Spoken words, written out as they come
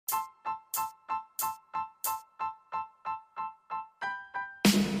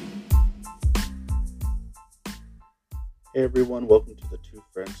Hey everyone, welcome to the Two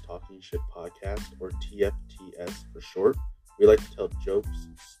Friends Talking Shit podcast, or TFTS for short. We like to tell jokes,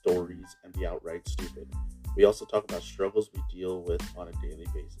 stories, and be outright stupid. We also talk about struggles we deal with on a daily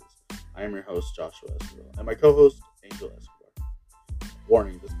basis. I am your host, Joshua Escobar, and my co-host, Angel Escobar.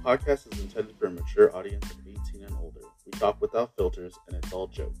 Warning, this podcast is intended for a mature audience of 18 and older. We talk without filters, and it's all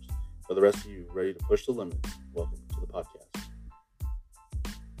jokes. For the rest of you ready to push the limits, welcome to the podcast.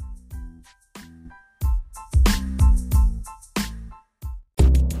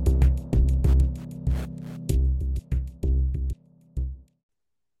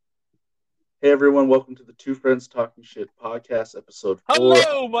 Hey everyone, welcome to the Two Friends Talking Shit podcast, episode 4.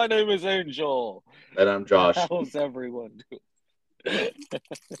 Hello, my name is Angel. And I'm Josh. How's everyone doing?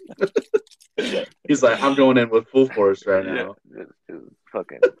 He's like, I'm going in with full force right now. Just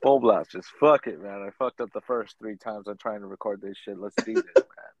fucking full blast. Just fuck it, man. I fucked up the first 3 times I'm trying to record this shit. Let's do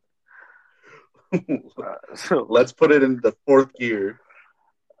this, man. Let's put it in the 4th gear.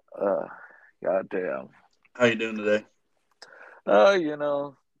 Goddamn. How you doing today?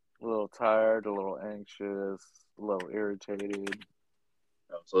 A little tired, a little anxious, a little irritated.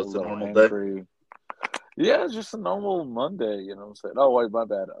 So it's a normal angry day? Yeah, it's just a normal Monday, you know what I'm saying? Oh, wait, my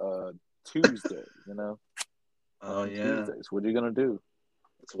bad. Tuesday, you know? Oh, yeah. Tuesdays. What are you going to do?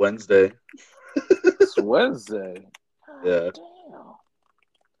 It's Wednesday. It's Wednesday. Yeah. Damn.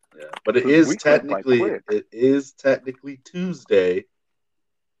 Yeah. But it is technically Tuesday.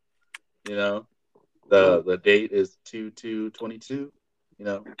 You know? The date is 2/2/22. You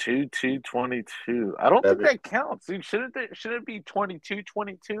know, 2/2/22. I don't think that counts, dude. Should it be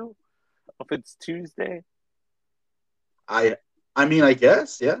 22/22 if it's Tuesday? I mean, I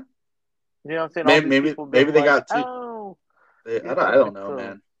guess, yeah. You know what I'm saying? Maybe they got two. Oh, I don't know,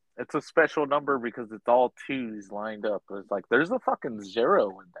 man. It's a special number because it's all twos lined up. It's like there's a fucking 0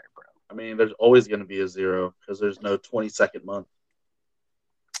 in there, bro. I mean, there's always going to be a 0 because there's no 22nd month.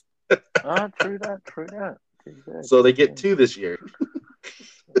 True that. So they get 2 this year.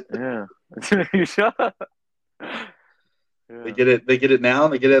 Yeah. Shut up. Yeah. They get it now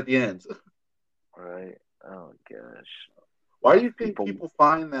and they get it at the end. Right. Oh gosh. Why do you think people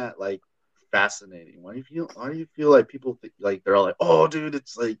find that like fascinating? Why do you feel like people think, like they're all like, "Oh, dude,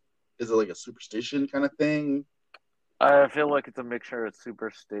 it's like, is it like a superstition kind of thing?" I feel like it's a mixture of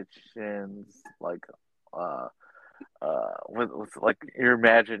superstitions, like with like your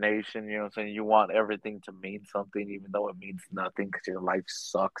imagination, you know what I'm saying? You want everything to mean something even though it means nothing because your life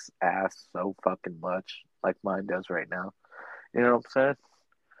sucks ass so fucking much, like mine does right now. You know what I'm saying?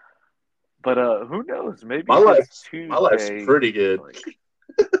 But who knows? Maybe my life's pretty good.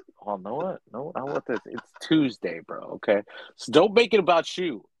 Well, know what? No, I want this. It's Tuesday, bro. Okay, so don't make it about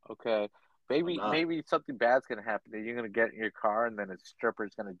you. Okay, maybe something bad's gonna happen. You're gonna get in your car and then a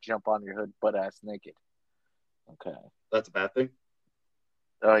stripper's gonna jump on your hood butt ass naked. Okay, that's a bad thing.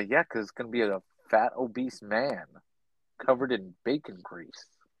 Yeah, because it's gonna be a fat obese man covered in bacon grease.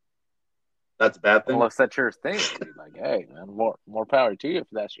 That's a bad thing. Unless that's your thing, dude. Like, hey, man, more power to you if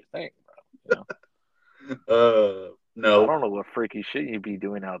that's your thing, bro. You know? No. I don't know what freaky shit you'd be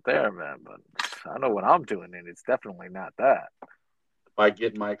doing out there, man, but I know what I'm doing, and it's definitely not that. If I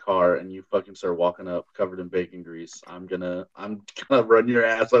get in my car and you fucking start walking up covered in bacon grease, I'm gonna run your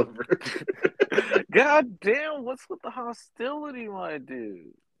ass over. God damn, what's with the hostility, my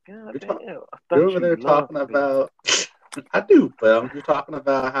dude? God damn. You're over there talking about I do, but you're talking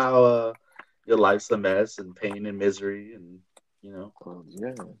about how your life's a mess and pain and misery and Oh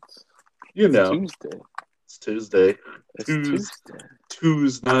yeah. It's Tuesday. It's Tuesday. It's Tuesday.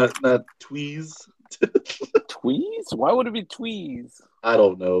 Twos, not tweez. Tweez? Why would it be tweez? I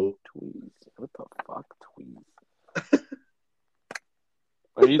don't know. Tweez. What the fuck, tweez?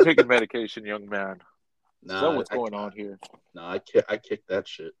 Are you taking medication, young man? Nah, is that what's going on here? Nah, I kicked that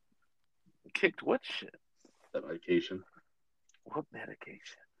shit. Kicked what shit? That medication. What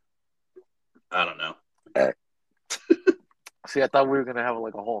medication? I don't know. See, I thought we were gonna have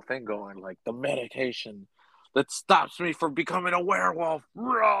like a whole thing going, like the medication that stops me from becoming a werewolf.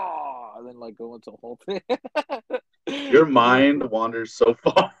 Raw! And then like go into a whole thing. Your mind wanders so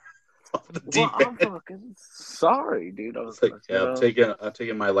far off the deep end. I'm fucking sorry, dude. I was like, I'm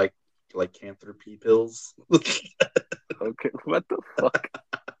taking my like lycanthropy pills. Okay, what the fuck?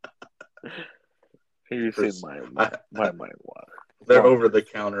 You see my mind water. They're over the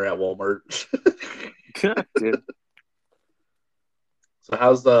counter at Walmart. Dude. So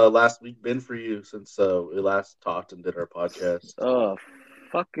how's the last week been for you since we last talked and did our podcast?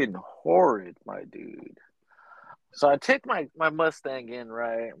 Fucking horrid, my dude. So I take my Mustang in,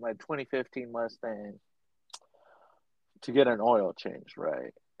 right? My 2015 Mustang to get an oil change,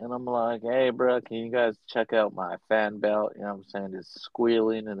 right? And I'm like, hey, bro, can you guys check out my fan belt? You know what I'm saying? It's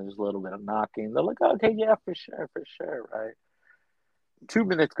squealing and there's a little bit of knocking. They're like, okay, yeah, for sure, right? 2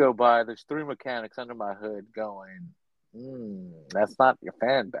 minutes go by. There's three mechanics under my hood going, that's not your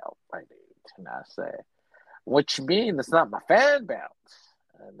fan belt, my dude. And I say, what you mean? It's not my fan belt.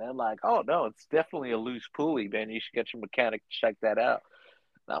 And they're like, oh, no, it's definitely a loose pulley, man. You should get your mechanic to check that out.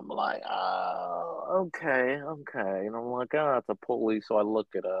 And I'm like, oh, okay. And I'm like, oh, it's a pulley. So I look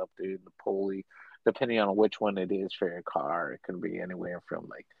it up, dude. The pulley, depending on which one it is for your car, it can be anywhere from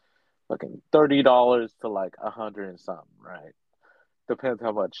like fucking $30 to like 100 and something, right? Depends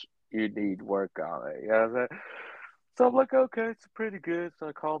how much you need work on it. You know what I'm saying? So I'm like, okay, it's pretty good. So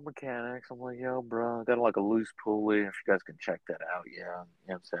I called mechanics. I'm like, yo, bro, I got like a loose pulley. If you guys can check that out, yeah. You know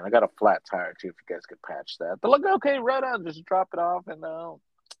what I'm saying? I got a flat tire too. If you guys could patch that, they're like, okay, right on. Just drop it off, and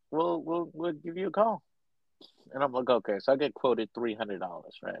we'll give you a call. And I'm like, okay. So I get quoted $300,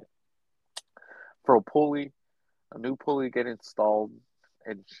 right, for a pulley, a new pulley get installed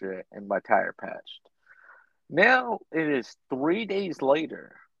and shit, and my tire patched. Now it is 3 days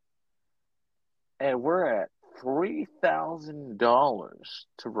later, and we're at $3,000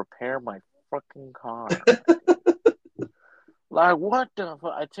 to repair my fucking car. Like, what the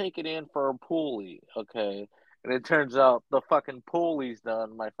fuck? I take it in for a pulley, okay? And it turns out the fucking pulley's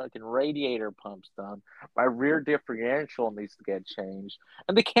done, my fucking radiator pump's done, my rear differential needs to get changed,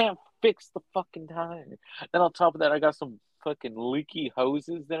 and they can't fix the fucking tire. Then on top of that, I got some fucking leaky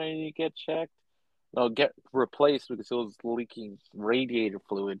hoses that I need to get checked. No, get replaced because it was leaking radiator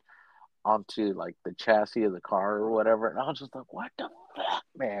fluid onto like the chassis of the car or whatever. And I was just like, what the fuck,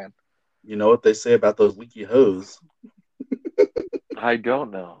 man? You know what they say about those leaky hose? I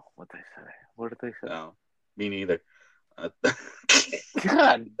don't know what they say. What did they say? No, me neither. Uh,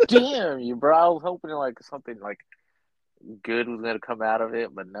 God damn you, bro. I was hoping like something like good was gonna come out of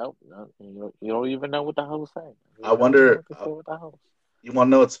it, but nope, no, you don't even know what the hell's saying. I You don't even know wonder. what they say with the hell. You want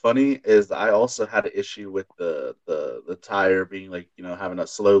to know what's funny is I also had an issue with the tire being like having a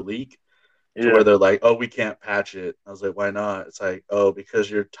slow leak to where Yeah, they're like, oh, we can't patch it. I was like, why not? It's like, oh, because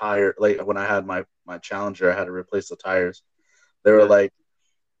your tire, like when I had my Challenger, I had to replace the tires. They were yeah, like,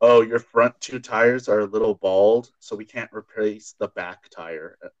 oh, your front two tires are a little bald, so we can't replace the back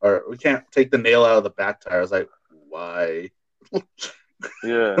tire, or we can't take the nail out of the back tire. I was like, why?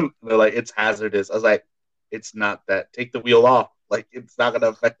 yeah, They're like, it's hazardous. I was like, it's not that. Take the wheel off. Like, it's not gonna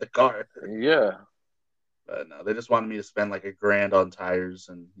affect the car. yeah, But no, they just wanted me to spend like $1,000 on tires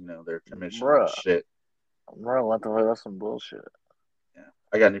and their commission was bruh, shit. bro. What the fuck? That's some bullshit. Yeah,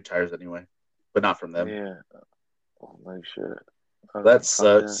 I got new tires anyway, but not from them. Yeah, oh, like shit. That Fuck that.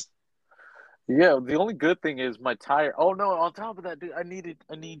 sucks. Yeah, the only good thing is my tire. Oh no! On top of that, dude, I need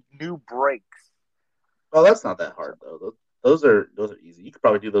new brakes. Well, that's not that So, hard though. Those are easy. You could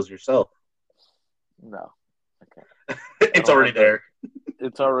probably do those yourself. no, I can't. I It's don't already have the. there.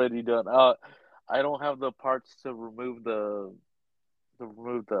 It's already done. I don't have the parts to remove the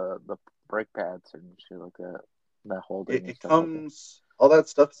brake pads and shit like that. That holding and It stuff like that. comes all that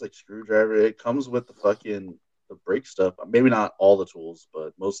stuff is like screwdriver. It comes with the brake stuff. Maybe not all the tools,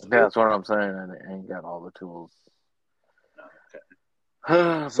 but most of Yeah, it. that's what I'm saying. I ain't got all the tools. No, okay. But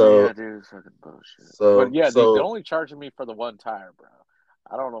yeah, So dude, it's fucking bullshit. But so yeah, dude, they're so only charging me for the one tire, bro.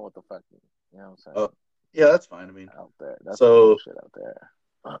 I don't know what the fuck, you know what I'm uh, saying? yeah, that's fine. I mean, Out there. That's some so bullshit out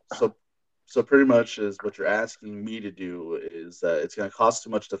there. so so pretty much is what you're asking me to do is that it's going to cost too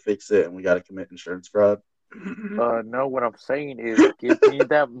much to fix it, and we got to commit insurance fraud. No, what I'm saying is give me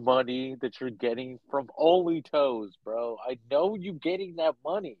that money that you're getting from Only Toes, bro. I know you getting that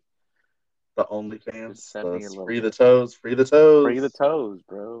money. The Just OnlyFans, send the me a little free the bit. toes, free the Free the toes. toes,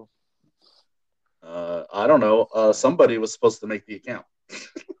 bro. I don't know. Just saying. Somebody was supposed to make the account.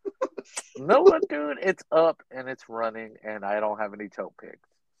 No what, dude? It's up and it's running, and I don't have any toe picks.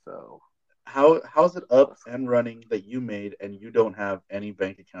 So, How's it up and running that you made and you don't have any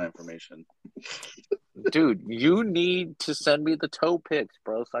bank account information? dude, you need to send me the toe picks,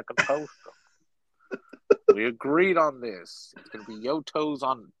 bro, so I can post them. We agreed on this. It's gonna be yo toes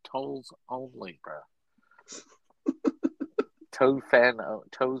only, bro. Toes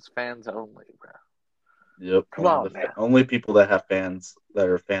fans only, bro. Yep, Come on now. only people that have fans that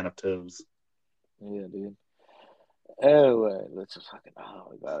are a fan of toes. Yeah, dude. Anyway, let's just fucking.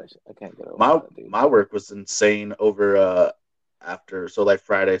 Oh my gosh, I can't get over My that, dude. my work was insane over after so like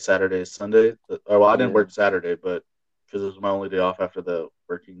Friday, Saturday, Sunday. Well, I didn't Yeah, work Saturday, but because it was my only day off after the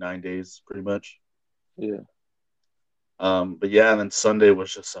working 9 days, pretty much. yeah. But yeah, and then Sunday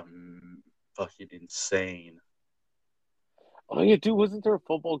was just fucking insane. Oh yeah, dude. Wasn't there a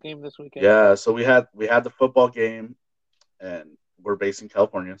football game this weekend? Yeah, so we had the football game, and we're based in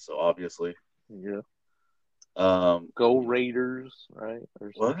California, so obviously. Yeah. Um, Go Raiders, right?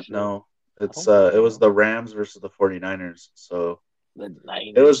 Or some what? shit. No, I it's don't it fucking was know. the Rams versus the 49ers. So The it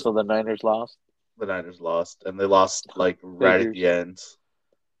Niners. was So the Niners lost. the Niners lost, and they lost like right at the Figures. end.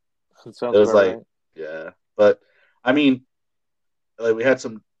 It It sounds was about like, right. yeah, but I mean, like we had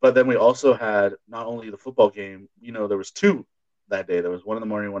some, but then we also had not only the football game. There was two that day. There was one in the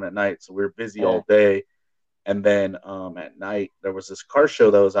morning, one at night. So we were busy Yeah. all day, and then at night there was this car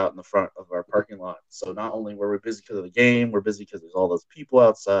show that was out in the front of our parking lot. So not only were we busy because of the game, we're busy because there's all those people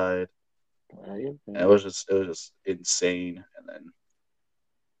outside. Right, And it was just insane. And then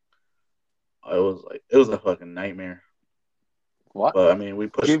I was like, it was a fucking nightmare. What? But I mean, we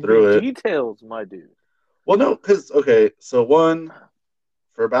pushed Give me through it. details, my dude. Well, no, because okay, so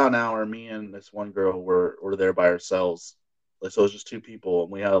for about an hour, me and this one girl were there by ourselves. Like, so it was just two people,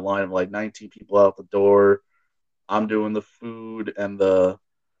 and we had a line of like 19 people out the door. I'm doing the food and the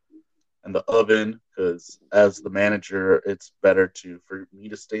oven because as the manager, it's better for me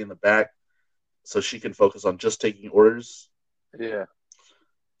to stay in the back so she can focus on just taking orders. Yeah.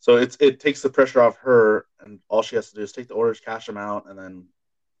 So it takes the pressure off her, and all she has to do is take the orders, cash them out, and then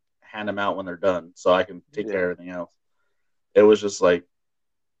hand them out when they're done, so I can take care Yeah. of everything else. It was just like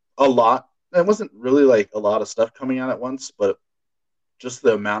a lot. It wasn't really like a lot of stuff coming out at once, but just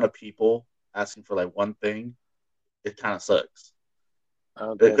the amount of people asking for like one thing, it kind of sucks.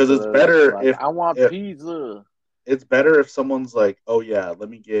 Okay, Because so it's they're better like, if I want it, pizza. it's better if someone's like, oh yeah, let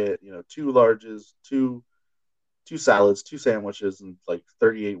me get two larges, two salads, two sandwiches, and like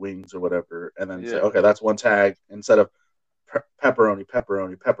 38 wings or whatever, and then say, Yeah. okay, that's one tag instead of pepperoni,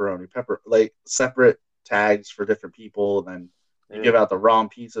 pepperoni, pepperoni, like separate tags for different people, and then you Yeah. give out the wrong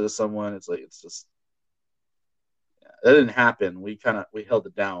pizza to someone. It's like it's just that didn't happen. We held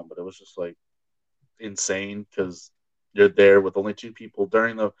it down, but it was just like insane because you're there with only two people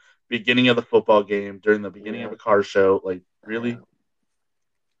during the beginning of the football game, during the beginning of Yeah. a car show. Like really,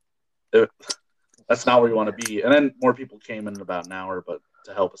 it, that's not where you want to be. And then more people came in about an hour, but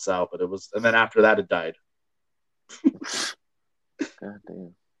to help us out. But it was, and then after that, it died. God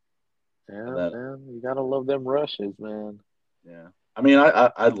damn. And Yeah, then man. You gotta love them rushes, man. yeah, I mean,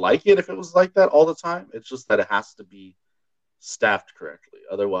 I'd like it if it was like that all the time. It's just that it has to be staffed correctly.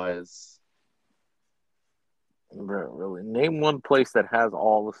 Otherwise, Bro, really. Name one place that has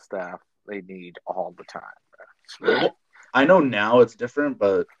all the staff they need all the time, bro. well, I know now it's different,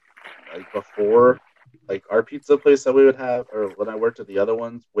 but like before, like our pizza place that we would have, or when I worked at the other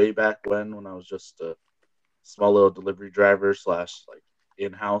ones way back when I was just a small little delivery driver slash like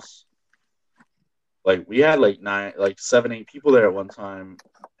in house, like we had like nine, like 7, 8 people there at one time,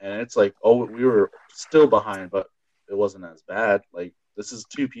 and it's like, oh, we were still behind, but it wasn't as bad. Like this is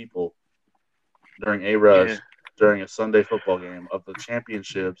two people during a Yeah. rush during a Sunday football game of the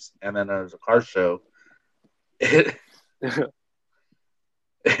championships, and then there's a car show. It,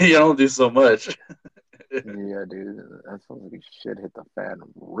 you don't do so much. Yeah, dude. That sounds like shit hit the fan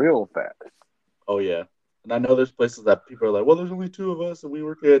real fast. Oh yeah, and I know there's places that people are like, well, there's only two of us, and we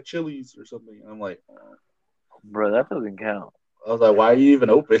work at Chili's or something. And I'm like, oh. Bro, that doesn't count. I was like, why are you even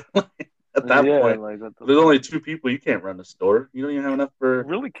open? At that Yeah, point, like what if the there's only fuck? two people, you can't run the store. You don't even have enough for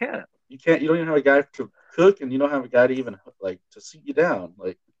Really can't. you can't. You don't even have a guy to cook, and you don't have a guy to even like to sit you down.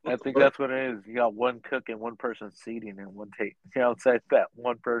 Like, I what the think fuck? that's what it is. You got one cook and one person seating and one take. You know what I'm saying? That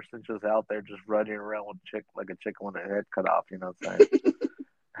one person just out there just running around with like a chicken with a head cut off, you know what I'm saying?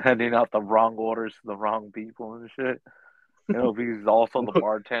 Handing out the wrong orders to the wrong people and shit. You know, he's also the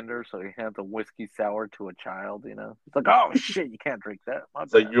bartender, so he hands a whiskey sour to a child, you know. It's like, oh shit, you can't drink that. My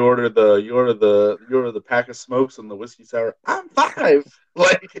It's like bad. you order the pack of smokes and the whiskey sour. I'm five.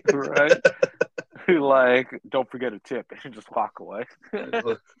 Like, Right? Like, don't forget a tip and just walk away. it's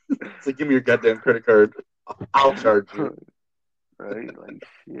like, give me your goddamn credit card. I'll charge you. Right? Like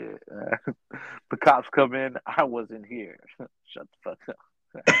shit. The cops come in. I wasn't here. Shut the fuck up.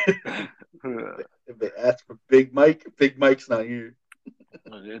 If they ask for Big Mike's not here.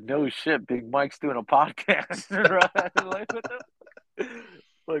 No shit. Big Mike's doing a podcast, right? Like what the?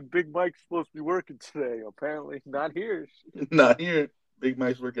 Like Big Mike's supposed to be working today. Apparently not here. Not here. Big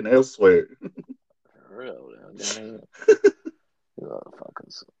Mike's working elsewhere. For real, man.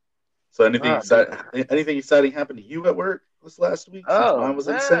 Motherfuckers. So Oh, dude. anything exciting happened to you at work this last week? Since Oh mine was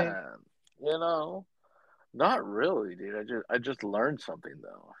insane. man. You know. Not really, dude. I just learned something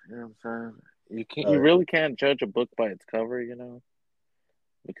though. You know what I'm saying? You Uh, really can't judge a book by its cover, you know,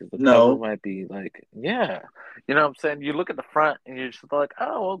 because the cover no, might be like, yeah, you know what I'm saying? You look at the front and you're just like,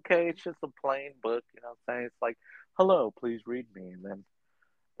 oh, okay, it's just a plain book, you know what I'm saying? It's like, hello, please read me, and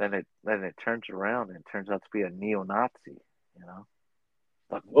then it turns around and it turns out to be a neo-Nazi. You You know,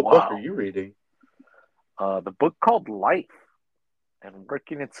 like What book are wow. you reading? The book called Life, and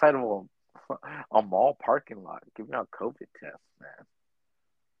working inside of a mall parking lot, giving out COVID tests, man.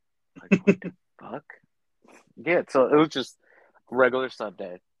 Like what the fuck? Yeah, so it was just a regular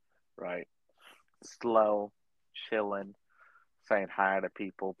Sunday, right? Slow, chilling, saying hi to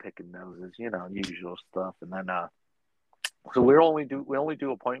people, picking noses, usual stuff. And then so we only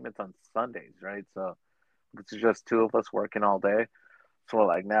do appointments on Sundays, right? So it's just two of us working all day. So we're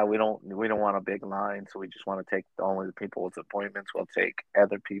like, now we don't want a big line, so we just want to take only the people with appointments. We'll take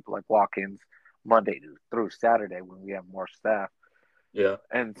other people like walk-ins Monday through Saturday when we have more staff. Yeah.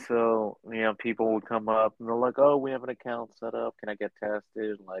 And so, people would come up and they're like, "Oh, we have an account set up. Can I get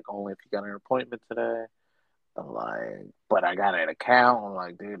tested? Like, only if you got an appointment today." I'm like, "But I got an account." I'm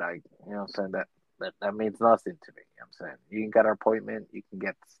like, "Dude, I'm saying that means nothing to me." I'm saying, "You can get an appointment. You can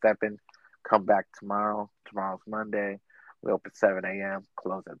get stepping. Come back tomorrow. Tomorrow's Monday. We open 7 a.m.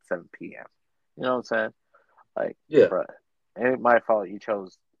 Close at 7 p.m. You know what I'm saying? Like, Yeah. bro, it ain't my fault you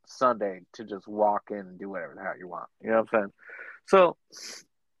chose Sunday to just walk in and do whatever the hell you want. You know what I'm saying? So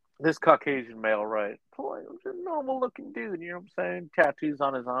this Caucasian male, right? Boy, just a normal looking dude, you know what I'm saying? Tattoos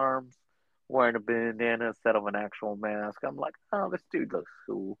on his arms, wearing a bandana instead of an actual mask. I'm like, oh, this dude looks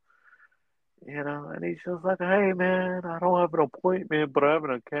cool. And he's just like, hey man, I don't have an appointment, but I have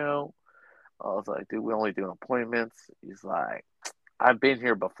an account. I was like, dude, we only do appointments. He's like, I've been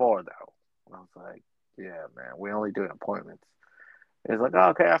here before though. I was like, yeah, man, we only do appointments. He's like, oh,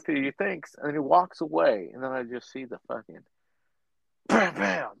 okay, after you, thanks. And then he walks away, and then I just see the fucking bam,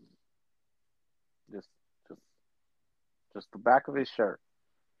 bam, just, just, just the back of his shirt,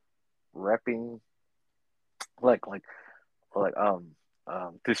 repping, like,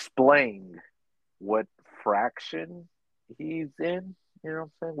 displaying what fraction he's in. You know what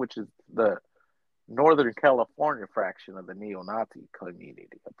I'm saying? Which is the Northern California fraction of the neo-Nazi community,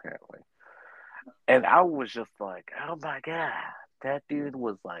 apparently. And I was just like, oh my god, that dude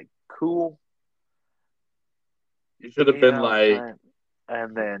was like cool. You should have You been know what I'm like, saying?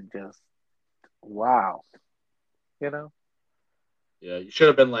 And then just wow, you know? yeah, you should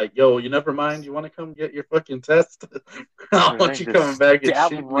have been like, yo, you never mind. You want to come get your fucking test? I And want then you coming just back and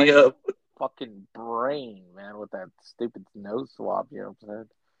stab him shoot me right in the up. fucking brain, man, with that stupid nose swab, you know what I'm saying?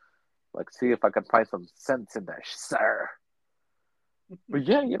 Like, see if I can find some sense in there, sir. But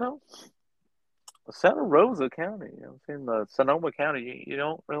yeah, Santa Rosa County, you know what I'm saying? The Sonoma County, you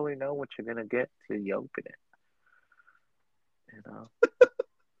don't really know what you're going to get till you open it, you know?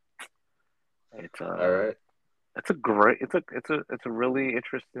 It's All right. it's a great it's a really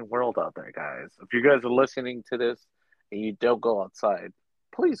interesting world out there, guys. If you guys are listening to this and you don't go outside,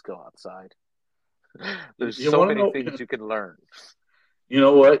 please go outside. There's You so want to many know? things you can learn. You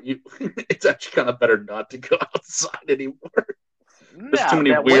know what? It's actually kind of better not to go outside anymore. There's too Nah, many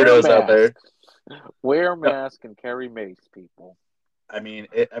man, wear a weirdos out mask. there. Wear a No, mask and carry mace, people. I mean,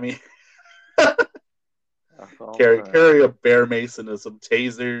 That's all I'm saying. carry a bear mason and some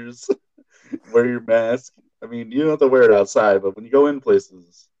tasers. Wear your mask. I mean, you don't have to wear it outside, but when you go in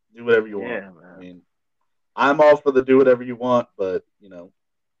places, do whatever you want. Yeah, I man. mean, I'm all for the do whatever you want, but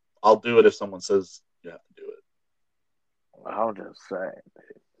I'll do it if someone says you have to do it. I'll just say,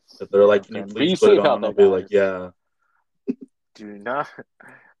 If they're what like, I'm "Can you saying? please Be put it safe out on?" I'll there, be like, guys. "Yeah." Do not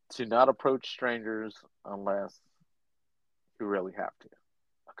do not approach strangers unless you really have to.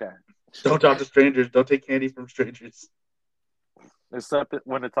 Okay. Don't talk to strangers. Don't take candy from strangers. Except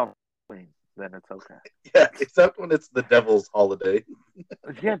when it's on Halloween, then it's okay. Yeah, except when it's the devil's holiday.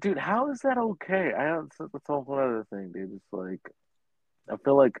 Yeah, dude, how is that okay? That's a whole other thing, dude. It's like I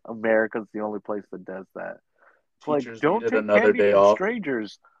feel like America's the only place that does that. It's like Teachers don't needed take another candy day from off.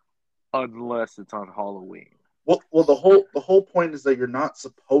 strangers unless it's on Halloween. Well, the whole point is that you're not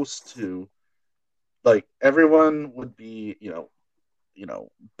supposed to. Like everyone would be,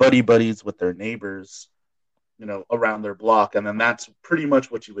 buddy buddies with their neighbors, around their block, and then that's pretty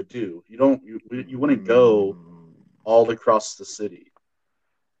much what you would do. You wouldn't go Mm, all across the city.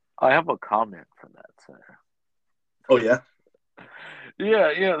 I have a comment for that, sir. Oh yeah,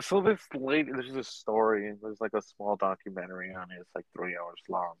 Yeah, yeah. So this lady, there's this story. There's like a small documentary on it. It's like 3 hours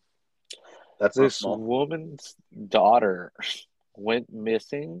long. that's not This small. woman's daughter went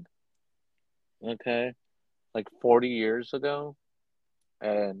missing, okay, like 40 years ago,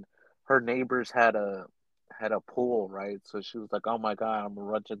 and her neighbors had a pool, right? So she was like, "Oh my God, I'm gonna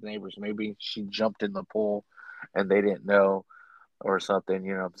run to the neighbors." Maybe she jumped in the pool and they didn't know or something,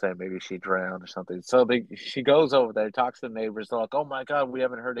 you know what I'm saying? Maybe she drowned or something. So she goes over there, talks to the neighbors. They're like, "Oh my God, we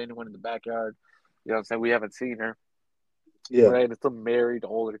haven't heard anyone in the backyard." You know what I'm saying? We haven't seen her, Yeah, right? It's a married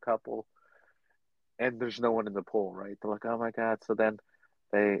older couple. and there's no one in the pool, right? They're like, oh my god. So then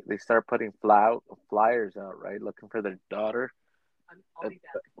they start putting flyers out, right, looking for their daughter. I'll be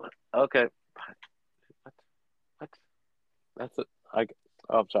back. Okay. What? What? That's it.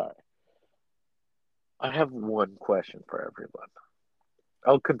 I'm sorry. I have one question for everyone.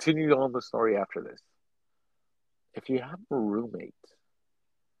 I'll continue on the story after this. If you have a roommate,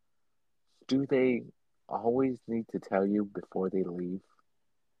 do they always need to tell you before they leave?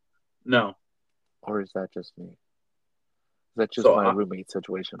 No. Or is that just me? Is that just So my roommate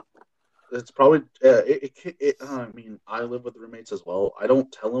situation? it's probably I mean, I live with roommates as well. I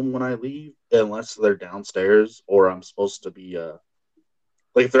don't tell them when I leave unless they're downstairs or I'm supposed to be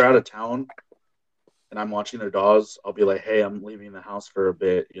like if they're out of town and I'm watching their dogs, I'll be like, "Hey, I'm leaving the house for a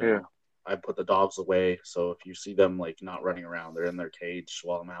bit." Yeah. I put the dogs away, so if you see them like not running around, they're in their cage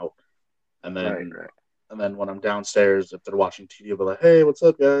while I'm out. And then Right. and then when I'm downstairs, if they're watching TV, I'll be like, "Hey, what's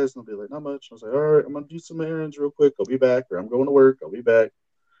up, guys?" And they'll be like, "Not much." I was like, "All right, I'm gonna do some errands real quick. I'll be back," or "I'm going to work. I'll be back."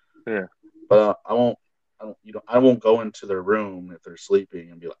 Yeah. But I won't go into their room if they're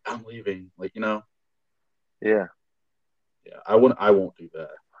sleeping and be like, "I'm leaving." Like, Yeah. yeah, I won't do that.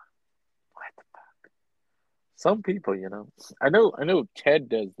 What the fuck? Some people, I know Ted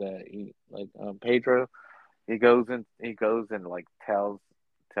does that. He like Pedro, he goes and like tells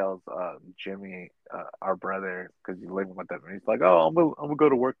Jimmy, our brother, because he's living with them, and he's like, "Oh, I'm gonna go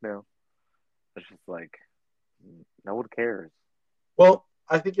to work now." It's just like no one cares. Well,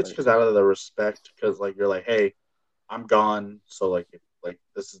 I think it's Like, because out of the respect, because like you're like, "Hey, I'm gone," so like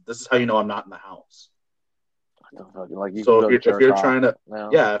this is how you know I'm not in the house. like you can So go if jerk you're off trying to, now.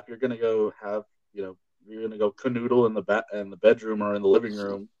 yeah, if you're gonna go have, you're gonna go canoodle in the bedroom or in the living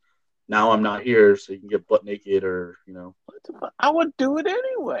room. Now I'm not here, so you can get butt naked or. What the fuck? I would do it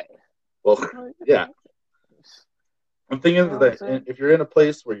anyway. Well, Like, yeah. I'm you thinking know what I'm that saying? if you're in a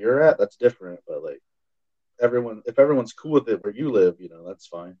place where you're at, that's different. But like if everyone's cool with it where you live, that's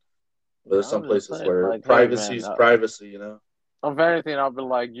fine. But Yeah, there's some I'm just places saying, where like, hey privacy man, is privacy. if anything, I'll be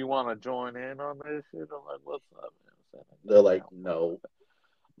like, you want to join in on this shit? I'm like, what's up? You know what They're I'm like, saying? no.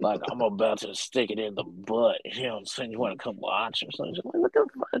 Like, I'm about to stick it in the butt. You know what I'm saying? You want to come watch or something? Like, what the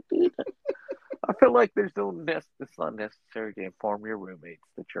fuck, dude? I feel like it's not necessary to inform your roommates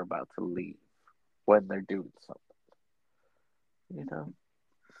that you're about to leave when they're doing something. You know?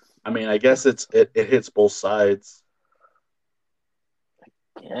 I mean, I guess it hits both sides.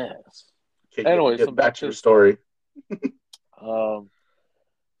 Yes. Okay, Anyway, so get back back to to your the story. story.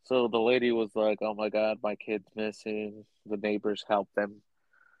 So the lady was like, "Oh my god, my kid's missing." The neighbors help them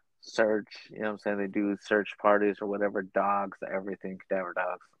search. You know what I'm saying? They do search parties or whatever. Dogs, everything, cadaver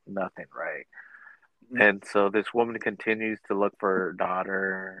dogs, nothing, right? Mhm. And so this woman continues to look for her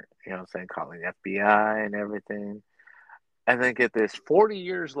daughter. You know what I'm saying? Calling the FBI and everything. And then get this: 40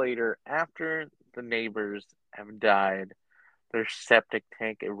 years later, after the neighbors have died, their septic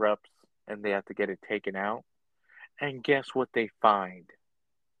tank erupts and they have to get it taken out. And guess what they find?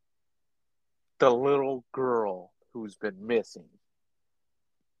 The little girl who's been missing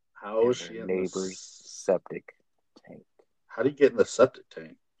How in is their she in neighbor's septic tank. How do you get in the septic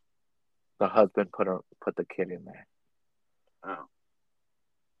tank? The husband put the kid in there. Wow.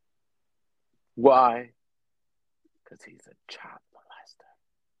 Why? Because he's a child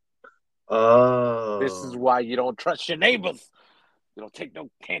molester. This is Oh. why you don't trust your neighbors. You don't take no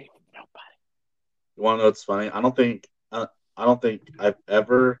candy from nobody. You want to know what's funny? I don't think I've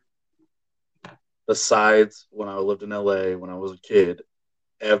ever, besides when I lived in LA when I was a kid,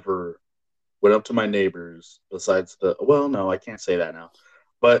 ever went up to my neighbors. Besides well, no, I can't say that now.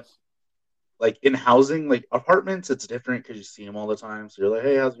 But like in housing, like apartments, it's different because you see them all the time. So you're like,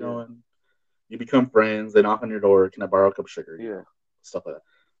 "Hey, how's it Yeah. going?" You become friends. They knock on your door. Can I borrow a cup of sugar? Yeah. Stuff like that.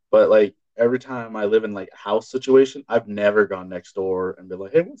 But like every time I live in like a house situation, I've never gone next door and been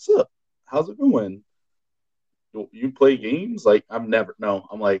like, "Hey, what's up? How's it going? You play games?" Like I'm never. No,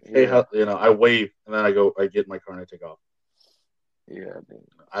 I'm like, "Hey, Yeah. I wave and then I get in my car and I take off. Yeah, dude.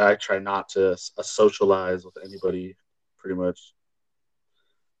 I try not to socialize with anybody, pretty much.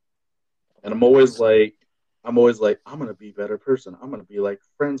 And I'm always like, I'm gonna be a better person. I'm gonna be like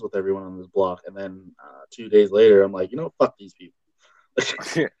friends with everyone on this block. And then 2 days later, I'm like, fuck these people.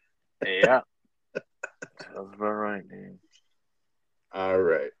 Yeah. That's about right, dude. All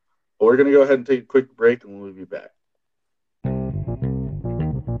right. Well, we're gonna go ahead and take a quick break, and we'll be back.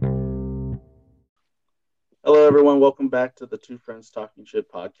 Hello, everyone. Welcome back to the Two Friends Talking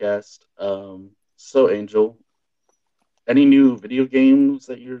Shit podcast. So Angel, any new video games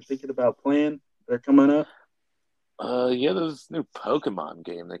that you're thinking about playing that are coming up? Yeah, there's this new Pokemon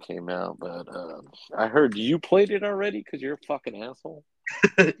game that came out, but I heard you played it already because you're a fucking asshole.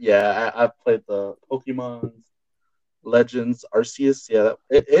 Yeah, I've played the Pokemon Legends Arceus. Yeah,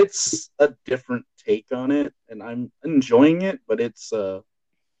 it's a different take on it, and I'm enjoying it, but it's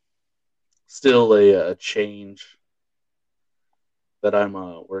still a change that I'm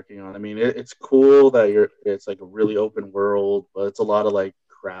working on. I mean, it's cool that it's like a really open world, but it's a lot of like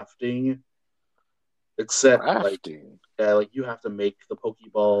crafting. It's set like Crafting. yeah, like you have to make the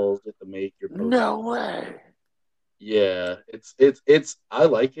Pokeballs, you have to make your Pokemon. No way. Yeah, it's I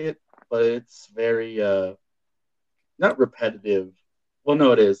like it, but it's very not repetitive. Well,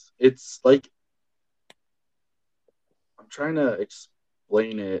 no, it is. It's like I'm trying to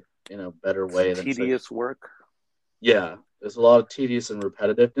explain it in a better It's way than it's like tedious work. yeah, there's a lot of tedious and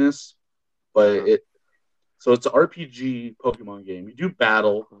repetitiveness, but Uh-huh. so it's an RPG Pokemon game. You do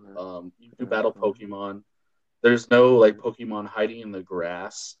battle, Uh-huh. you do battle Pokemon. There's no like Pokemon hiding in the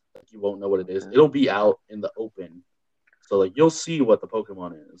grass. Like you won't know what it is. Okay. It'll be out in the open, so like you'll see what the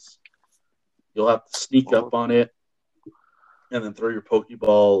Pokemon is. You'll have to sneak up Oh, on it and then throw your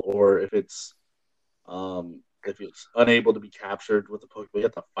Pokeball, or if it's unable to be captured with the Pokeball, you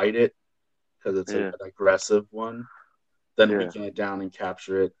have to fight it because it's like yeah. an aggressive one. Then Yeah. weaken it down and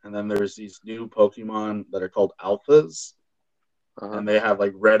capture it. And then there's these new Pokemon that are called Alphas, Uh-huh. and they have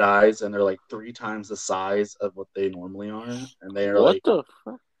like red eyes, and they're like 3 times the size of what they normally are, and they are What like the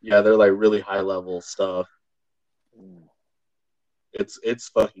fuck? yeah, they're like really high level stuff. Mm, It's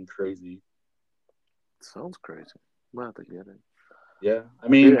fucking crazy. sounds crazy. I'm gonna have to get it. Yeah, I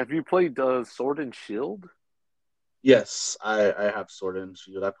mean, Have you played Sword and Shield? yes, I have Sword and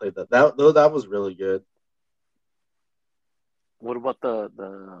Shield. I played that. That was really good. What about the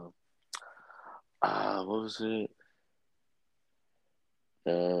what was it?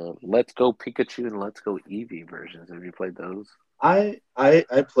 Let's Go Pikachu and Let's Go Eevee versions. Have you played those? I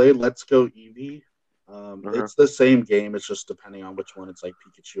played Let's Go Eevee. Uh-huh. It's the same game. It's just depending on which one. It's like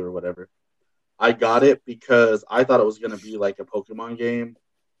Pikachu or whatever. I got it because I thought it was gonna be like a Pokemon game,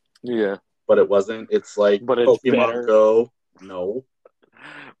 Yeah, but it wasn't. It's like but it's Pokemon better. Go. No,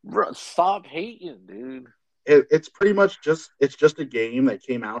 Bro, stop hating, dude. it's pretty much just a game that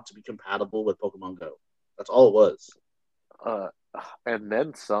came out to be compatible with Pokemon Go. That's all it was. Uh, and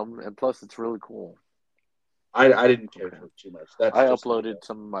then some, and plus it's really cool. I didn't care Okay, for it too much. That's I just me though. uploaded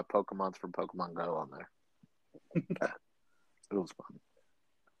some of my Pokemons from Pokemon Go on there. It was fun.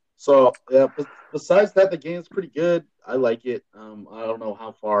 So yeah, but besides that, the game's pretty good. I like it. I don't know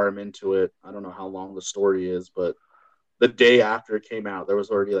how far I'm into it. I don't know how long the story is, but the day after it came out, there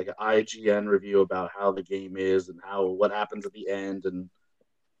was already like an IGN review about how the game is and how what happens at the end and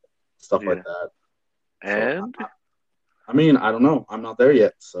stuff like Yeah, that. So and I mean, I don't know. I'm not there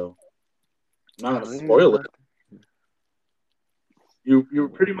yet, so I'm not I gonna don't even spoil know. it. You're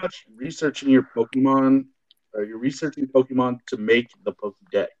pretty much researching your Pokemon, or you're researching Pokemon to make the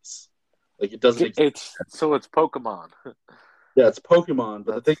Pokédex. Like it doesn't exist. It's Pokemon. Yeah, it's Pokemon,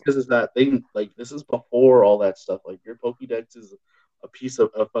 but the thing That's is that they like this is before all that stuff. Like your Pokédex is a piece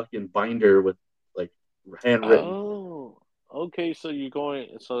of a fucking binder with like handwritten. oh, okay. So you're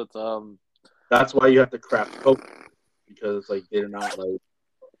going. So it's That's why you have to craft Pokemon because like they're not like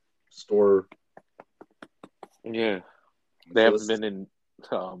store. yeah. They So haven't been in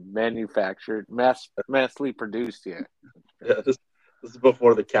manufactured, massively produced yet. yeah, this is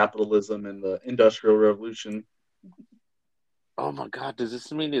before the capitalism and the industrial revolution. Oh my god, does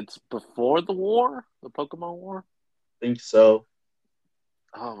this mean it's before the war? The Pokemon War? I think so.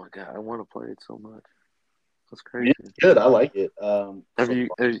 Oh my god, I want to play it so much. That's I mean, crazy. it's good. I like it.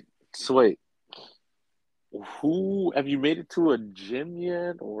 So wait, who have you made it to a gym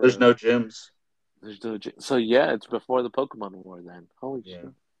yet? There's Or no gyms. there's no gym? So yeah, it's before the Pokemon War then. Holy Yeah, shit.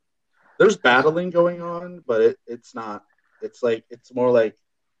 there's That's battling going on, but it's not. It's like it's more like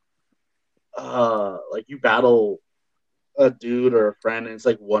you battle a dude or a friend, and it's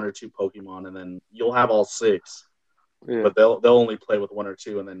like 1 or 2 Pokemon, and then you'll have all 6, yeah. but they'll only play with 1 or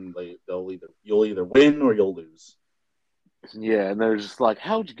 2, and then you'll either win or you'll lose. Yeah, and they're just like,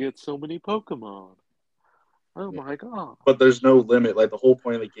 how'd you get so many Pokemon? Oh Yeah. my god. But there's no limit. Like the whole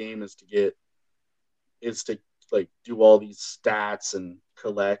point of the game is to like do all these stats and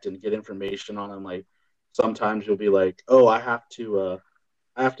collect and get information on them. Like sometimes you'll be like, oh, I have to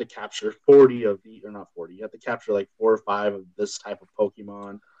capture 40 of the or not 40. You have to capture like 4 or 5 of this type of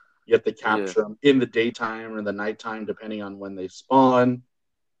Pokemon. You have to Yeah, capture them in the daytime or in the nighttime, depending on when they spawn.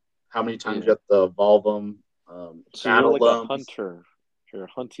 How many times you yeah. have to evolve them, So you're battle like a them. hunter. You're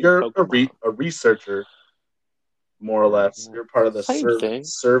hunting You're Pokemon. a researcher, more or Yeah, less. yeah. You're part of the Same thing.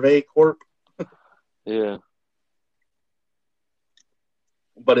 survey corp, Yeah.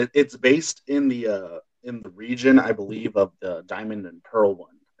 but it's based in the in the region, I believe, of the Diamond and Pearl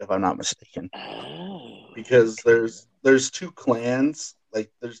one, if I'm not mistaken. Oh, Because okay. there's two clans.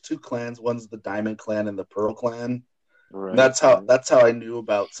 Like there's two clans. One's the Diamond clan and the Pearl clan. And Right, right. that's how I knew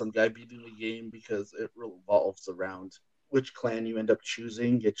about some guy beating the game because it revolves around which clan you end up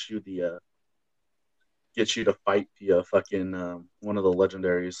choosing gets you to fight the fucking one of the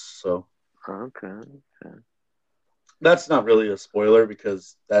legendaries. So Okay, okay. that's not really a spoiler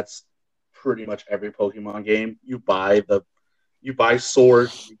because that's pretty much every Pokemon game. You buy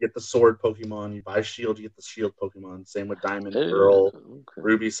sword, you get the sword Pokemon. You buy shield, you get the shield Pokemon. Same with Diamond, Pearl, Okay.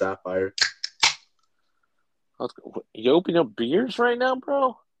 Ruby, Sapphire. You open up beers right now,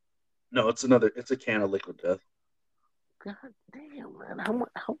 bro? No, it's a can of Liquid Death. God damn, man.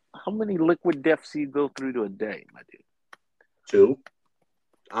 How many liquid deaths do you go through to a day, my dude? Two.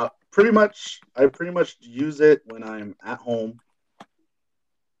 I pretty much use it when I'm at home,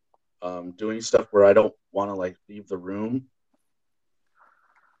 doing stuff where I don't want to like leave the room.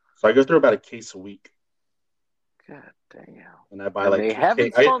 So I go through about a case a week, God damn. and I buy And like they two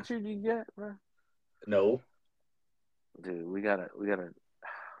case. haven't I sponsored you yet, bro? no. Dude, we gotta,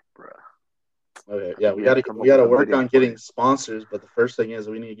 bro. Okay, I yeah, think we have to come we up with gotta a work video on for getting you. sponsors, but the first thing is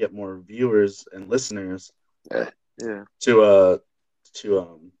we need to get more viewers and listeners Yeah. to to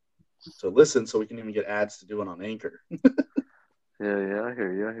um to listen, so we can even get ads to do it on Anchor. Yeah, yeah, I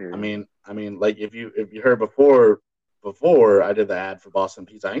hear you, I hear you. Like if you heard before I did the ad for Boston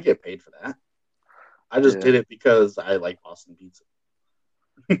Pizza, I didn't get paid for that. I just Yeah, did it because I like Boston Pizza,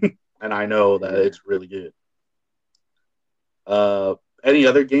 and I know that yeah. it's really good. Uh, any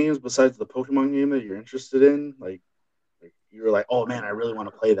other games besides the Pokemon game that you're interested in? Like you were like, oh man, I really want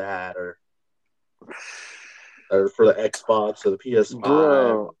to play that, or for the Xbox or the PS5.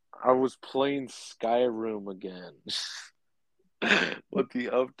 Bro, I was playing Skyrim again. With the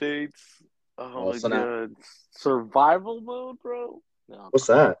updates. Oh Oh, my so now god. Survival mode, bro? No, what's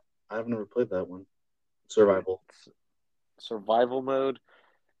come on. that? I've never played that one. Dude. Survival. Survival mode,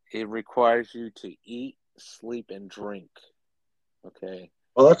 it requires you to eat, sleep, and drink. Okay.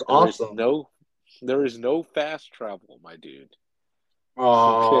 Oh, that's There is awesome. no there is no fast travel, my dude.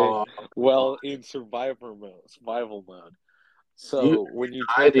 Okay. Oh, Well, in survival mode. do you So if you when you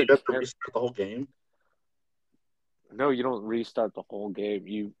die? take Do you a have to restart the whole game? no, you don't restart the whole game.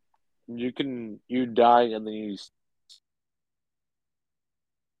 You die and then you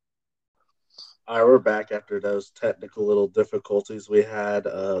All right, we're back after those technical little difficulties we had.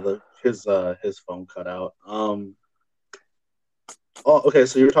 His phone cut out. Oh, okay.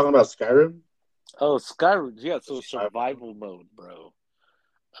 So you were talking about Skyrim. oh, Skyrim, yeah, The so survival mode? survival mode, bro.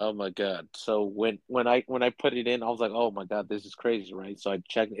 Oh my god. So when I put it in, I was like, "Oh my god, this is crazy," right? So I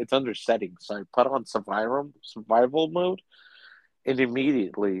checked it's under settings. So I put on survival mode, and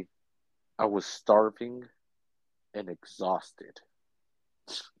immediately I was starving and exhausted.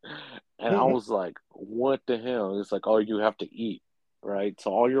 And I Mhm. was like, "What the hell?" It's like, "Oh, you have to eat." Right?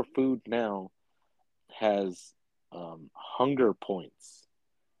 So all your food now has hunger points.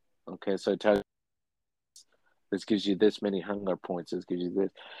 Okay, so it tells you this gives you this many hunger points, this gives you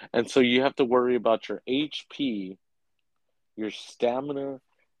this. And so you have to worry about your HP, your stamina,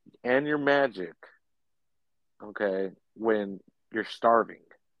 and your magic, okay, when you're starving.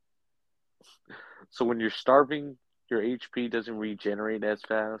 So when you're starving, your HP doesn't regenerate as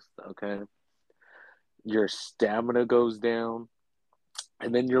fast, okay? Your stamina goes down,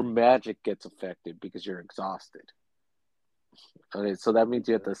 and then your magic gets affected because you're exhausted. Okay, so that means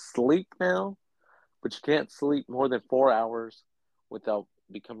you have Okay. to sleep now, but you can't sleep more than 4 hours without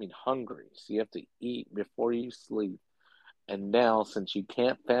becoming hungry. So you have to eat before you sleep. And now, since you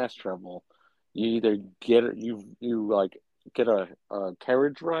can't fast travel, you either you like get a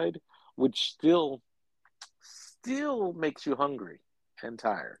carriage ride, which still makes you hungry and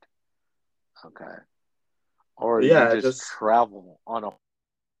tired. Okay, or But you yeah, just travel on a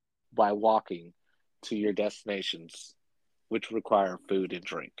by walking to your destinations, which require food and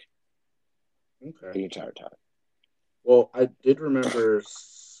drink okay. the entire time. Well, I did remember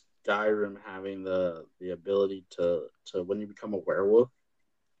Skyrim having the ability to when you become a werewolf,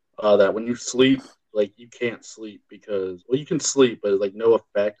 that when you sleep, like you can't sleep because well, you can sleep, but like no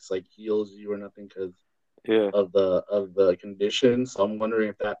effects, like heals you or nothing because Yeah, of the condition. So I'm wondering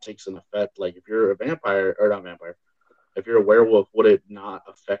if that takes an effect. Like if you're a vampire or not vampire, if you're a werewolf, would it not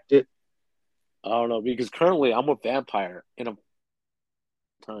affect it? I don't know because currently I'm a vampire in a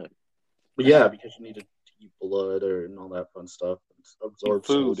time. But yeah, because you need to eat blood or and all that fun stuff, and Eat absorb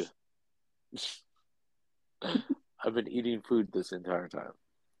food. souls. I've been eating food this entire time.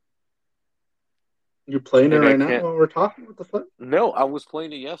 You're playing it And I right now can't. while we're talking? What the fuck? No, I was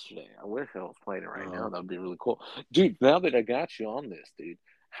playing it yesterday. I wish I was playing it right now. Oh, That'd be really cool, dude. Now that I got you on this, dude,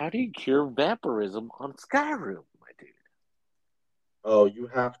 how do you cure vampirism on Skyrim, my dude? oh, you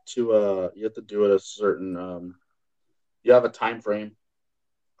have to do it a certain you have a time frame.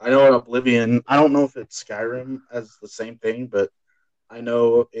 I know in Oblivion, I don't know if it's Skyrim as the same thing, but I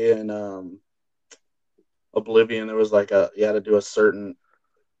know in Oblivion there was like you had to do a certain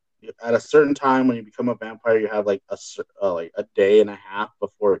at a certain time when you become a vampire, you have like a day and a half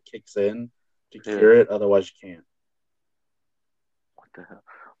before it kicks in to Yeah, cure it. Otherwise, you can't. what the hell?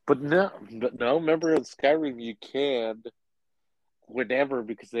 But no. Remember in Skyrim, you can whenever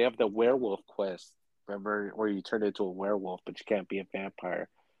because they have the werewolf quest. Remember where you turn into a werewolf, but you can't be a vampire.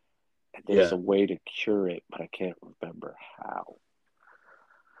 And there's Yeah, a way to cure it, but I can't remember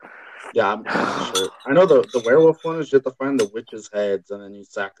yeah, I'm not how. sure. I know the werewolf one is you have to find the witches' heads and then you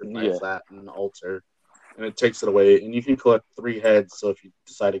sacrifice Yeah, that in an altar, and it takes it away. And you can collect 3 heads. So if you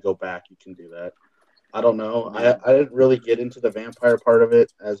decide to go back, you can do that. I don't know. yeah, I didn't really get into the vampire part of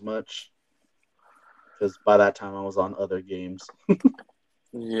it as much because by that time I was on other games.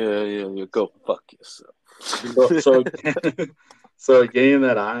 yeah. Go fuck So yourself. so so a game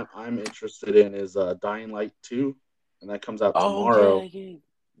that I'm interested in is Dying Light 2, and that comes out Oh yeah, tomorrow. yeah,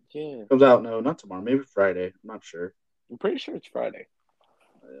 yeah. Comes out no, not tomorrow, maybe Friday. I'm not sure. I'm pretty sure it's Friday.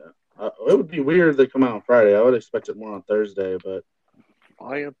 Yeah, it would be weird to come out on Friday. I would expect it more on Thursday, but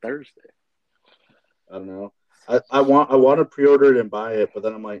Why on Thursday? I don't know. I want to pre-order it and buy it, but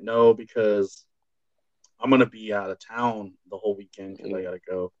then I'm like no because I'm gonna be out of town the whole weekend because I Yeah. gotta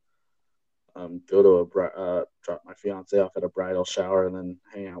go to drop my fiance off at a bridal shower and then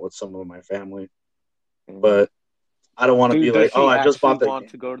hang out with some of my family. Mm. But I don't want to be Dude, does like, oh, she I just actually bought that want game.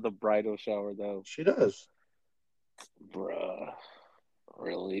 to go to the bridal shower though? She does. Bruh,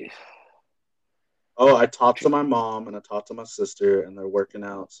 really? Oh, I talked to my mom and I talked to my sister, and they're working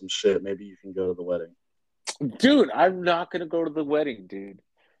out some shit. Maybe you can go to the wedding. Dude, I'm not gonna go to the wedding, dude.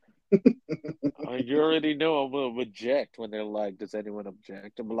 You already know I'm gonna reject when they're like, "Does anyone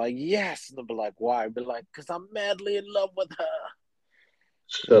object?" I'm like, "Yes," and they'll be like, "Why?" I'll be like, "Cause I'm madly in love with her." You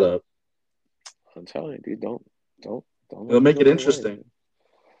Shut know, up. I'm telling you, dude, don't It'll let me make go it to the wedding, interesting.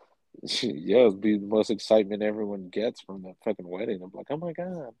 dude. Yeah, it'll be the most excitement everyone gets from the fucking wedding. I'm like, oh my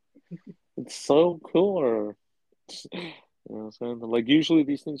god, it's so cool. Or, you know what I'm saying? Like, usually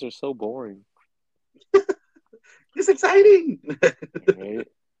these things are so boring, It's exciting. right?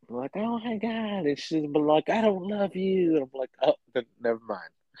 I'm like, oh my god, and she's be like, I don't love you, and I'm like, oh, then never mind.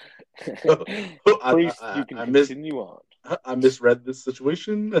 Priest, you can I continue on. I misread this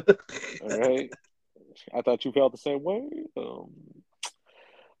situation. All right. I thought you felt the same way.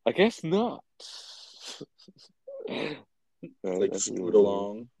 I guess not. It's Right, like that's scoot really funny.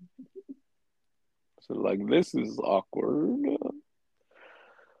 along. So like this is awkward.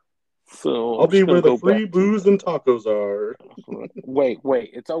 So I'll I'm be just gonna where the go free back to booze and tacos are. wait,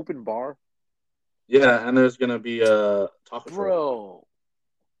 it's open bar? Yeah, and there's gonna be a taco truck. Bro,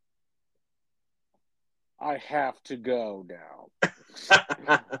 I have to go now.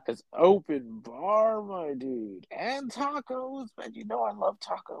 It's open bar, my dude. And tacos, man. You know I love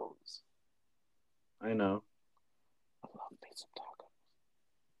tacos. I know. I love me some tacos.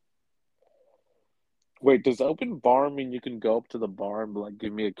 Wait, does open bar mean you can go up to the bar and be like,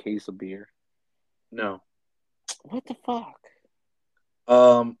 give me a case of beer? No. What the fuck?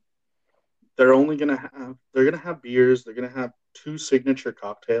 Um, they're gonna have beers. They're gonna have 2 signature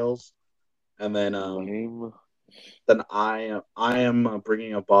cocktails, and Lame. then I am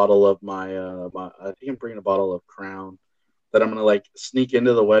bringing a bottle of my I think I'm bringing a bottle of Crown that I'm gonna like sneak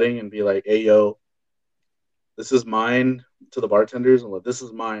into the wedding and be like, hey yo, this is mine to the bartenders and like this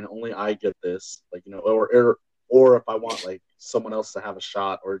is mine. Only I get this. Like or if I want like someone else to have a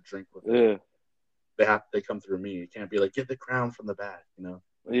shot or a drink with it, Yeah, they come through me. It can't be like get the Crown from the back,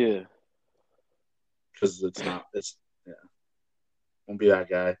 yeah. because it's yeah. Won't be that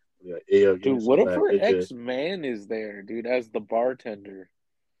guy. Be like, hey yo, give me Dude, some what of if that her good good. ex-man is there, dude, as the bartender?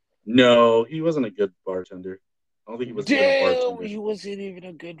 No, he wasn't a good bartender. I don't think he was even a Damn, bartender. he wasn't even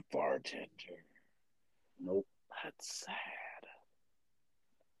a good bartender. Nope. That's sad.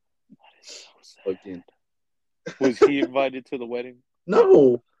 That is so Again. sad. Was he invited to the wedding?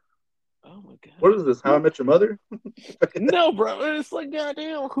 No. Oh my What god. is this? How I Met Your Mother? No, bro. It's like,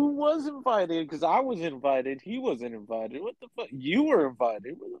 goddamn, who was invited? Because I was invited. He wasn't invited. What the fuck? You were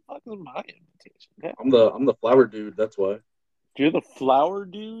invited. Where the fuck is my invitation? God I'm the flower dude. That's why. You're the flower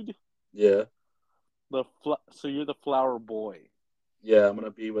dude? Yeah, So you're the flower boy. yeah. I'm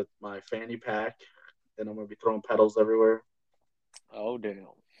gonna be with my fanny pack, and I'm gonna be throwing petals everywhere. Oh, damn.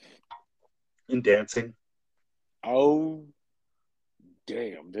 in dancing. Oh,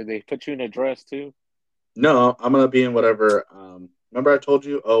 damn. Did they put you in a dress too? No, I'm gonna be in whatever. Remember I told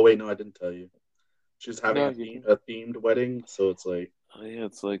you? Oh wait, no, I didn't tell you. She's having No, a you didn't. a themed wedding, so it's like Oh, yeah,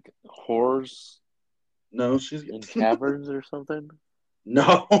 it's like whores no, she's in caverns or something.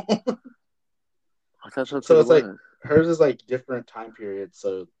 no. I thought that's what So it it's like was. hers is like different time periods.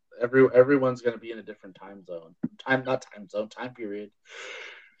 So everyone's gonna be in a different time zone. Time not time zone, time period.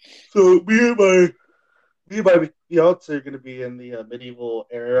 So me and my fiance are gonna be in the medieval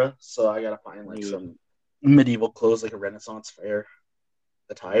era. So I gotta find like Yeah. some medieval clothes, like a Renaissance fair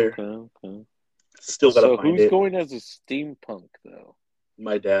attire. Okay, okay. Still gotta So find who's it. going as a steampunk though?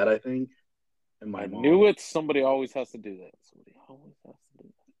 My dad, I think, and my I mom. knew it. Somebody always has to do that. Somebody always has to do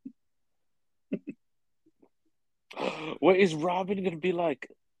that. What is Robin gonna be like?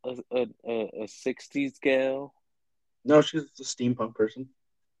 A 60s gal? No, she's a steampunk person.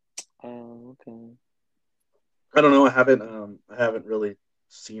 Oh, okay. I don't know. I haven't really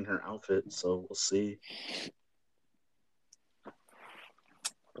seen her outfit, so we'll see.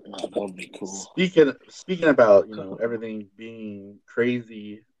 Oh, that would be cool. Speaking about everything being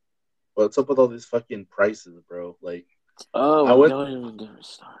crazy, what's up with all these fucking prices, bro? Like I Oh, went don't even get me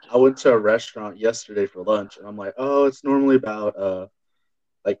started. I went to a restaurant yesterday for lunch, and I'm like, oh, it's normally about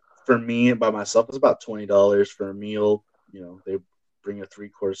like for me by myself, it's about $20 for a meal. They bring a 3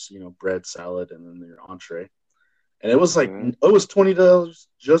 course bread salad and then your entree, and it was like Okay. it was $20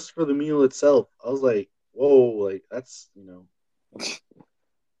 just for the meal itself. I was like, whoa, like that's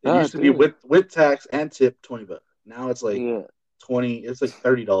it Ah, used to be dude. with tax and tip $20. Now it's like Yeah. 20. It's like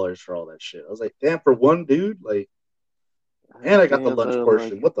 $30 for all that shit. I was like, damn, for one dude, like, Ah, and I got the damn, lunch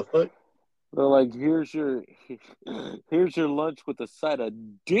portion. What the fuck? they're like, here's your lunch with a side of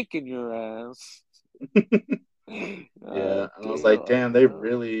dick in your ass. Yeah, and I was Damn, like, I damn, know.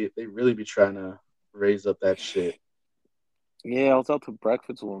 they really be trying to raise up that shit. Yeah, I was out to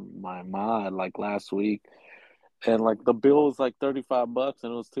breakfast with my mom like last week, and like the bill was like $35,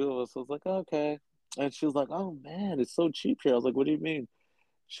 and it was two of us. I was like, okay, and she was like, oh man, it's so cheap here. I was like, what do you mean?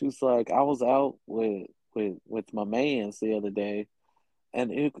 She was like, I was out with my mans the other day,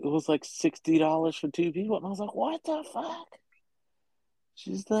 and it was like $60 for two people, and I was like, what the fuck?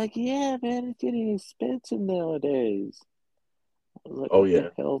 She's like, yeah, man, it's getting expensive nowadays. I was like, Oh what the yeah,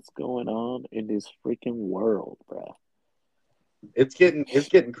 hell's going on in this freaking world, bro? it's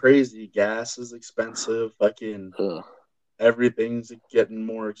getting crazy. Gas is expensive. Fucking Ugh. everything's getting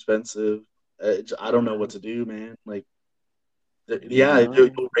more expensive. I don't know what Mhm. to do, man. Like, yeah, No.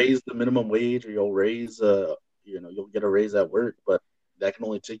 you'll raise the minimum wage, or you'll raise you'll get a raise at work, but that can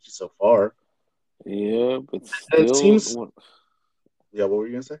only take you so far. Yeah, but And it still, seems, yeah. What were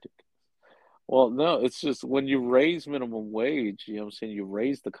you gonna say? well, no, it's just when you raise minimum wage, you know what I'm saying? You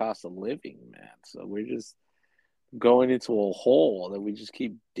raise the cost of living, man. So we're just going into a hole that we just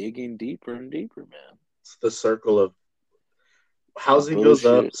keep digging deeper and deeper, man. It's the circle of housing goes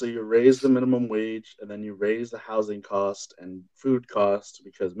up, Bullshit. so you raise the minimum wage, and then you raise the housing cost and food cost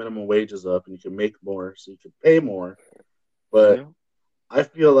because minimum wage is up, and you can make more, so you can pay more. But Yeah, I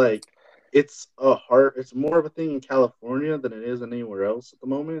feel like it's more of a thing in California than it is anywhere else at the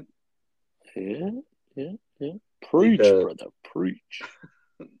moment yeah, yeah, yeah. Preach, because brother, preach.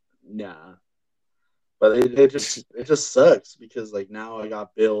 nah. But it just sucks because like now I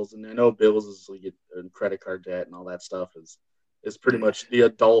got bills, and I know bills is like and credit card debt and all that stuff is pretty much the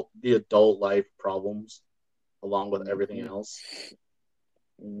adult life problems along with everything Mm-hmm. else.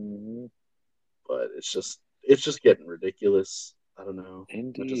 Mm-hmm. But it's just getting ridiculous. I don't know.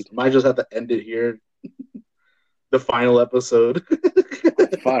 Indeed. Might just have to end it here. The final episode.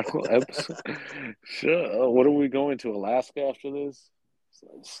 Final episode. Sure. What are we going to Alaska after this? So,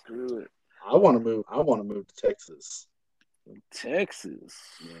 screw it. I want to move. I want to move to Texas. Texas.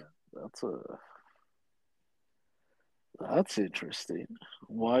 Yeah. That's a that's interesting.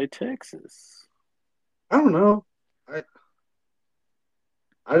 Why Texas? I don't know. I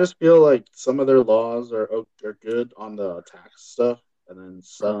I just feel like some of their laws are good on the tax stuff, and then Uh,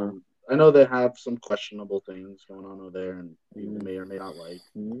 some. I know they have some questionable things going on over there, and people mm, may or may not like.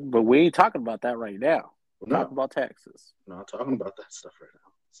 but we ain't talking about that right now. We're talking No, about Texas. I'm not talking about that stuff right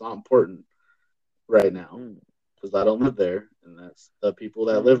now. It's not important right now Mm-hmm. because I don't live there, and that's the people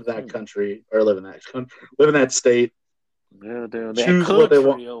that live in that Mm-hmm. country or live in that country, live in that state, Yeah, dude, that choose what they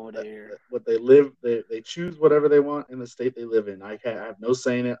want. country over there. What they live, they choose whatever they want in the state they live in. I have no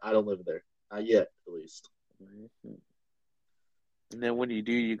say in it. I don't live there, not yet, at least. Mm-hmm. And then when you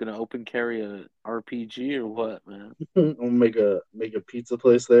do, you're gonna open carry a RPG or what, man? I'll make a pizza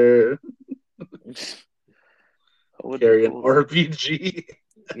place there, That would be carry an cool though. RPG.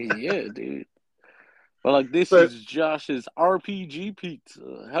 Yeah, dude. Well, like, this So is Josh's RPG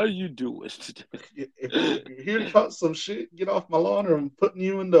pizza. How you doing? if you're here to cause some shit, get off my lawn, or I'm putting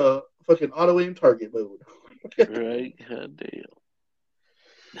you in the fucking auto aim target mode. Right? God damn.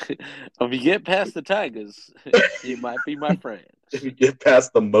 If you get past the tigers, you might be my friend. If you get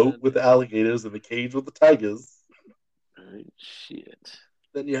past the moat God with the damn. alligators and the cage with the tigers, Right? Shit.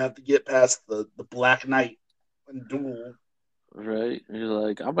 then you have to get past the Black Knight and duel. Right? You're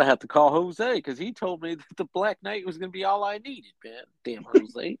like, I'm gonna have to call Jose because he told me that the Black Knight was gonna be all I needed, man. Damn,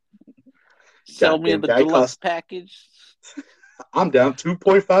 Jose. Sell me Goddamn the guy deluxe cost. package. I'm down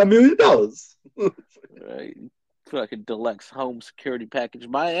 $2.5 million. Right? Fucking deluxe home security package.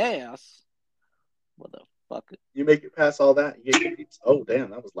 My ass. Motherfucker. You make it past all that, you get your pizza. Oh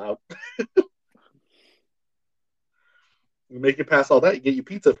damn, that was loud. You make it past all that, you get your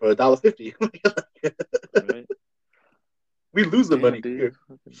pizza for $1.50. Right? We losing Damn, money dude.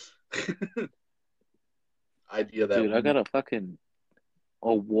 here. Idea that Dude, I we got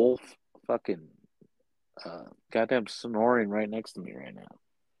a wolf fucking goddamn snoring right next to me right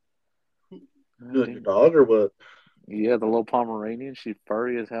now. doing your dog or what? Yeah, the little Pomeranian, she's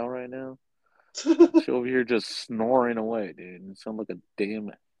furry as hell right now. She over here just snoring away, dude. It sounds like a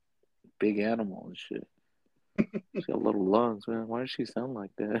damn big animal and shit. She got little lungs, man. Why does she sound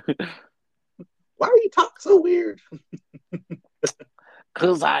like that? Why do you talk so weird?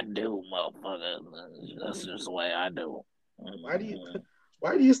 Cause I do, motherfucker. That's just the way I do. Why do you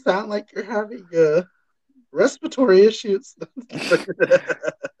why do you sound like you're having respiratory issues?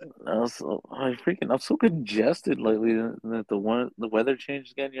 I'm so congested lately that the weather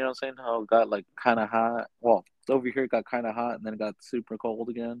changed again. You know what I'm saying? How it got like kind of hot. Well, over here it got kind of hot and then it got super cold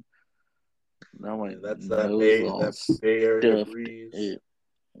again. Now my Yeah, that's nose is all that Bay Area stuffed. breeze.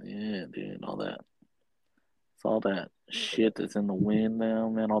 Yeah, dude, all that. It's all that shit that's in the wind now,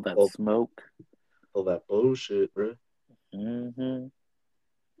 man. All that All, smoke. all that bullshit, bro. Mm-hmm.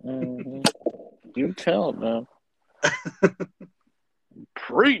 Mm-hmm. You tell it, man.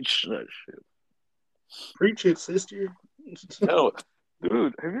 Preach that shit. Preach it, sister. Tell it.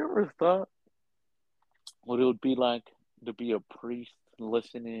 Dude, have you ever thought what it would be like to be a priest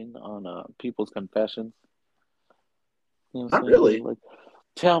listening on people's confessions? You know what Not I'm saying? really. Like,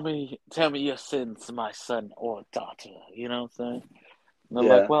 tell me your sins, my son or daughter. You know what I'm saying? And they're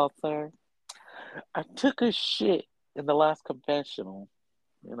like, Yeah. well, sir, I took a shit in the last confessional.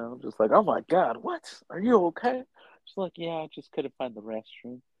 You know, just like, oh my God, what? Are you okay? She's like, yeah, I just couldn't find the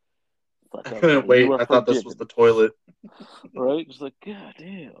restroom. It's like, I couldn't okay, you wait. are I thought this was forgiven. the toilet. Right? Just like, God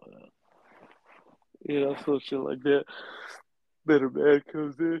damn. You know, so shit like that. Then a man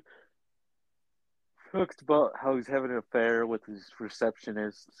comes in, talks about how he's having an affair with his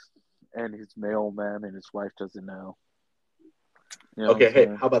receptionist and his mailman, and his wife doesn't know. You know what I'm Okay, hey,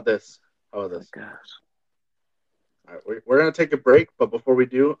 saying? how about this? How about It's like, this? gosh. All right, we're gonna take a break, but before we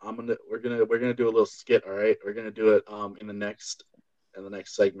do, we're gonna do a little skit. All right, we're gonna do it in the next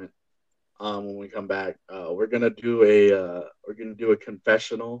segment. When we come back, we're gonna do a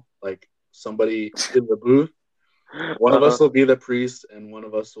confessional, like somebody in the booth. One of Uh-huh. us will be the priest, and one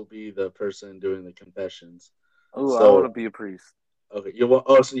of us will be the person doing the confessions. Oh, I want to So, be a priest. okay,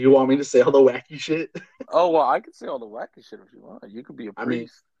 so you want me to say all the wacky shit? Oh, well, I can say all the wacky shit if you want. You could be a I mean,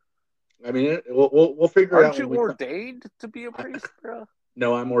 priest. we'll figure it out Aren't when you we come. ordained to be a priest, bro?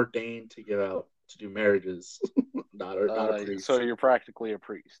 No, I'm ordained to give out to do marriages, not a So priest. you're practically a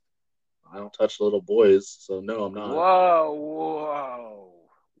priest. I don't touch little boys, so no, I'm not. Whoa, whoa.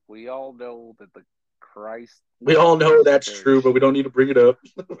 We all know that the Christ We all know Baptist that's true, but Church. we don't need to bring it up.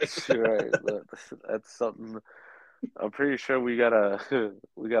 Right, that's something. I'm pretty sure we got a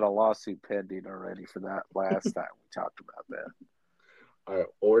lawsuit pending already for that last time we talked about that. All right,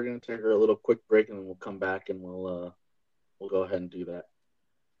 well, we're gonna take a little quick break, and then we'll come back and we'll go ahead and do that.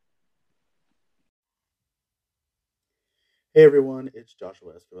 Hey everyone, it's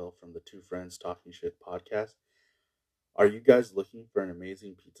Joshua Esquivel from the Two Friends Talking Shit podcast. Are you guys looking for an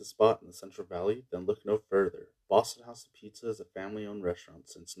amazing pizza spot in the Central Valley? Then look no further. Boston House of Pizza is a family-owned restaurant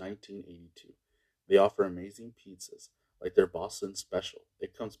since 1982. They offer amazing pizzas, like their Boston Special.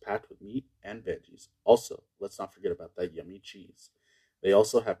 It comes packed with meat and veggies. Also, let's not forget about that yummy cheese. They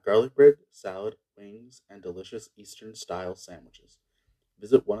also have garlic bread, salad, wings, and delicious Eastern-style sandwiches.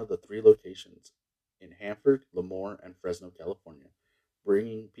 Visit one of the 3 locations in Hanford, Lemoore, and Fresno, California,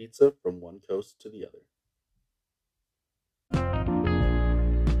 bringing pizza from one coast to the other.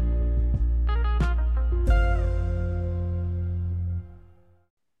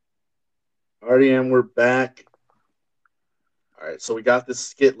 Alrighty, and we're back. All right, so we got this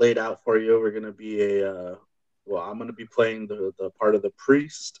skit laid out for you. Well, I'm gonna be playing the part of the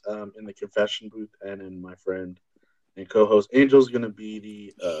priest in the confession booth, and in my friend and co-host Angel's gonna be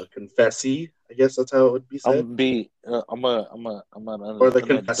the confessee. I guess that's how it would be said, or the an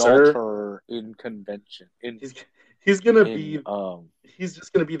confessor. adulterer in convention He's he's gonna in be he's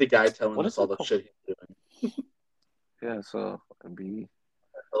just gonna be the guy telling what us is all it the called? shit he's doing. Yeah, so it'd be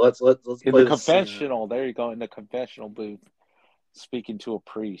So let's in the play the scene. confessional. There you go, in the confessional booth, speaking to a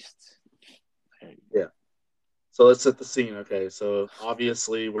priest. Yeah. So let's set the scene. Okay. So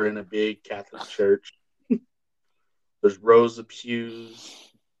obviously we're in a big Catholic church. There's rows of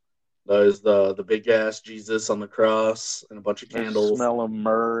pews. There's the big ass Jesus on the cross and a bunch of There's a candles. smell of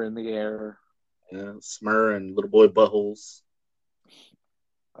myrrh in the air. Yeah, smur and little boy buttholes.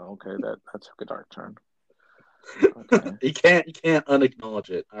 Okay, that took a dark turn. Okay. you can't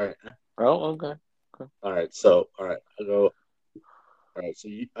unacknowledge it. All right. Oh, okay. All right. So all right. I go. All right. So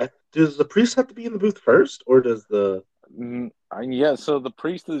does the priest have to be in the booth first, or does the Yeah, so the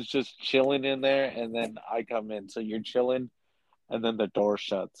priest is just chilling in there, and then I come in. So you're chilling, and then the door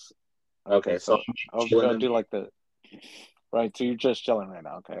shuts. Okay, okay? So so I'm chilling I'll in. do like the right. So you're just chilling right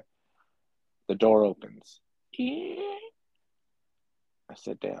now. Okay, the door opens. I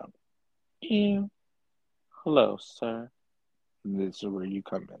sit down. Hello, sir. This is where you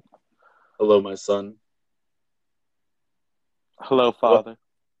come in. Hello, my son. Hello, What father.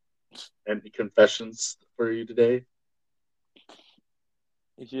 any confessions for you today?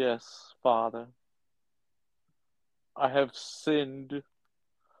 Yes, father. I have sinned.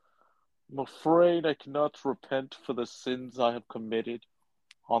 I'm afraid I cannot repent for the sins I have committed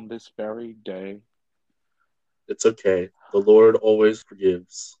on this very day. It's okay. The Lord always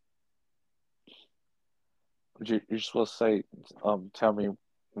forgives. You're supposed to say, tell me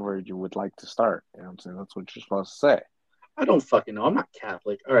where you would like to start. You know what I'm saying? That's what you're supposed to say. I don't fucking know. I'm not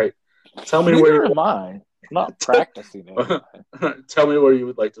Catholic. All right. Tell me where you Neither am I. I'm not practicing anyway. tell me where you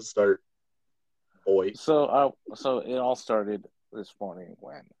would like to start, boy. So it all started this morning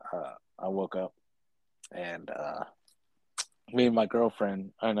when I woke up and me and my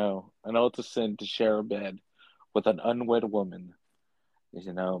girlfriend. I know it's a sin to share a bed with an unwed woman,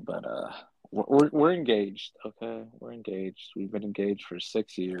 but we're engaged. Okay, we're engaged. We've been engaged for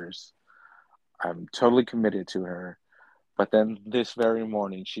 6 years. I'm totally committed to her. But then this very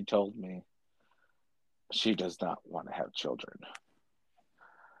morning, she told me she does not want to have children.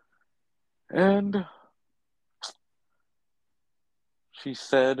 And she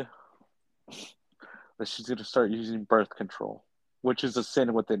said that she's going to start using birth control, which is a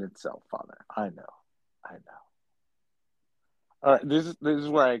sin within itself, Father. I know. I know. All right, this is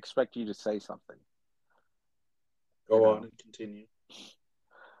where I expect you to say something. Go on and continue.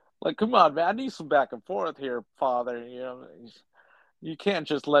 Like, come on, man. I need some back and forth here, Father. You can't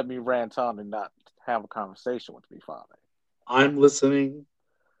just let me rant on and not have a conversation with me, Father. I'm listening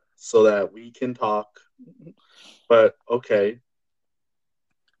so that we can talk. But okay.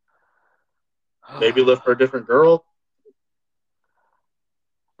 Maybe look for a different girl.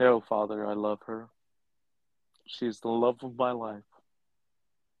 No, Father, I love her. She's the love of my life.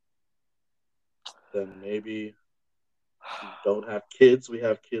 Then maybe we don't have kids. We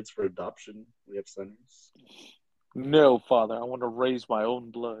have kids for adoption. We have sons. No, Father, I want to raise my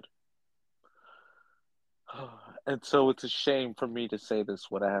own blood. And so it's a shame for me to say this,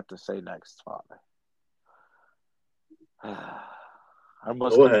 what I have to say next, Father. I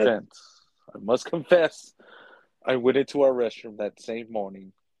must Go ahead. confess. I must confess. I went into our restroom that same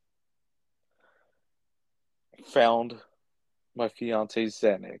morning, found my fiance's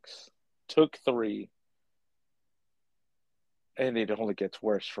Xanax, took 3, and it only gets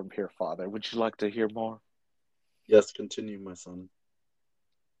worse from here, Father. Would you like to hear more? Yes, continue, my son.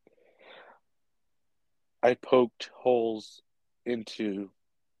 I poked holes into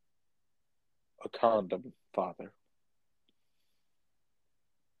a condom, Father,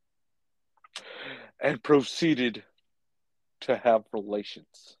 and proceeded to have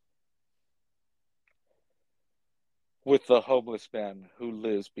relations with the homeless man who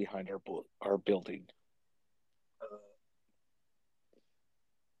lives behind our building.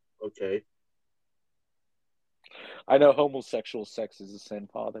 Okay. I know homosexual sex is a sin,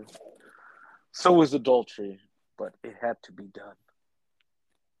 Father. So is adultery, but it had to be done.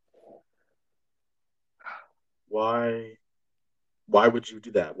 Why? Why would you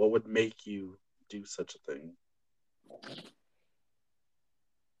do that? What would make you do such a thing?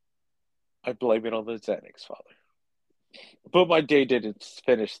 I blame it on the Xanax, Father. But my day didn't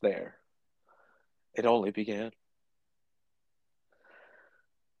finish there. It only began.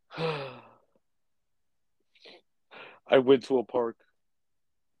 I went to a park,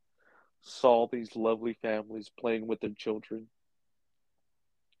 saw these lovely families playing with their children.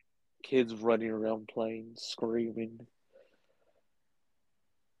 Kids running around playing, screaming.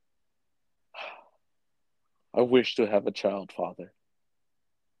 I wish to have a child, Father.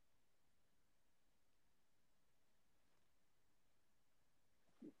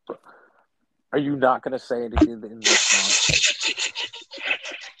 Are you not going to say anything in response?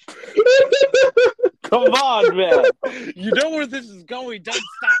 Come on, man. You know where this is going. Don't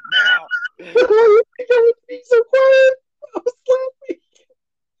stop now. I would be so quiet. I was laughing.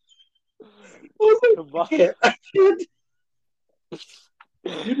 I was like, Come on. I can't.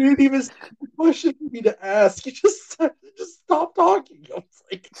 You didn't even say the question for me to ask. You just stop talking. I was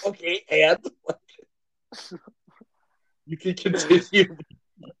like, okay, and you can continue.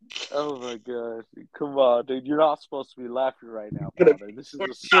 Oh my gosh. Come on, dude. You're not supposed to be laughing right now, Father. This is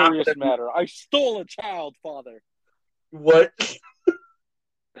a serious matter. I stole a child, Father. What?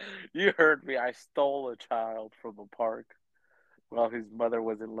 You heard me. I stole a child from a park while his mother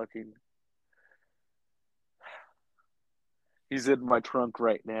wasn't looking. He's in my trunk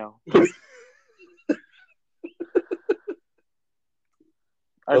right now.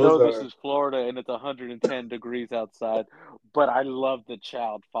 I know this is Florida and it's 110 degrees outside, but I love the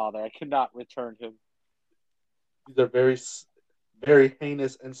child, Father. I cannot return him. These are very, very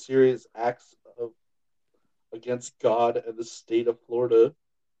heinous and serious acts against God and the state of Florida.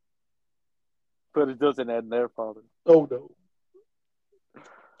 But it doesn't end there, Father. Oh, no.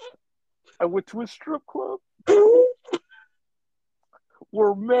 I went to a strip club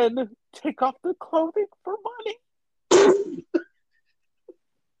where men take off their clothing for money.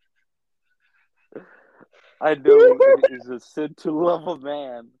 I know it is a sin to love a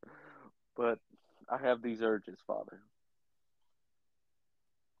man, but I have these urges, Father.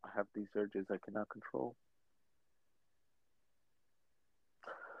 I have these urges I cannot control.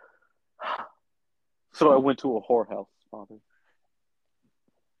 So I went to a whorehouse, Father.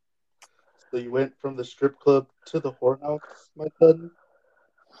 So you went from the strip club to the whorehouse, my son?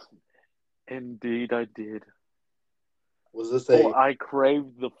 Indeed, I did. Was this For I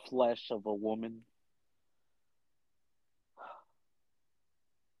craved the flesh of a woman.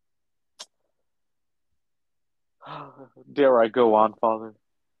 Dare I go on, Father?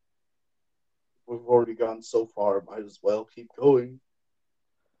 We've already gone so far. Might as well keep going.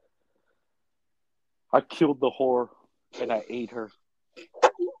 I killed the whore and I ate her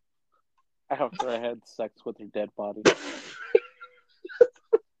after I had sex with her dead body.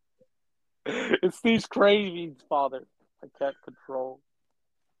 It's these cravings, Father, I can't control.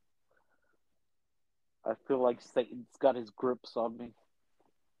 I feel like Satan's got his grips on me.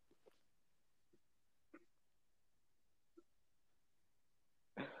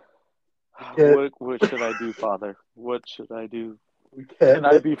 What should I do, Father? What should I do? Can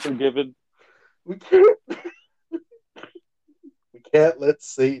I be forgiven? We can't let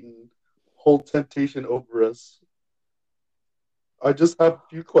Satan hold temptation over us. I just have a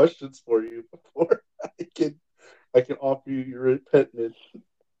few questions for you before I can offer you your repentance.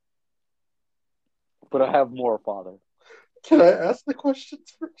 But I have more, Father. Can I ask the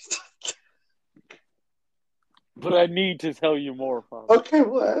questions first? But I need to tell you more, Father. Okay,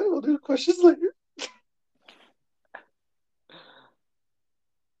 well, we'll do questions later.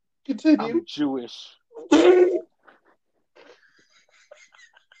 Continue. I'm Jewish.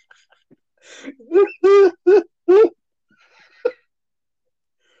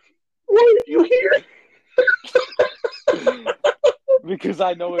 Why are you here? Because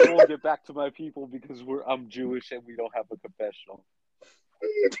I know it won't get back to my people because I'm Jewish and we don't have a confessional.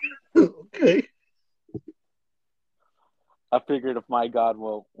 Okay. I figured if my God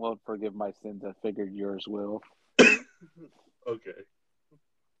won't forgive my sins, I figured yours will. Okay.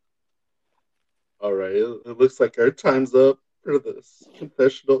 All right. It looks like our time's up for this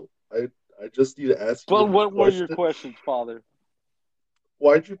confessional. I just need to ask you. But what were your questions, Father?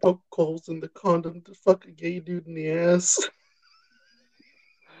 Why'd you poke holes in the condom to fuck a gay dude in the ass?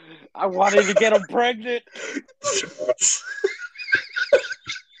 I wanted to get him pregnant.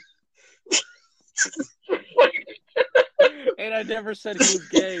 And I never said he was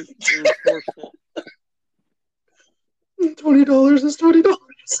gay. It was forceful. $20 is $20.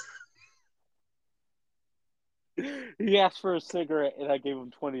 He asked for a cigarette, and I gave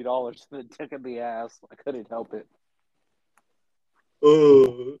him $20, and then took in the ass. I couldn't help it.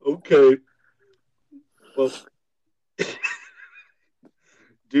 Oh, okay. Well,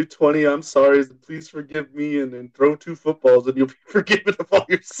 do 20, I'm sorry, please forgive me, and then throw 2 footballs, and you'll be forgiven of all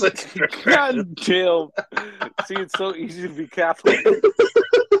your sins. God damn. See, it's so easy to be Catholic.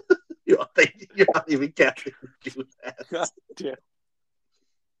 You're not even Catholic. God damn.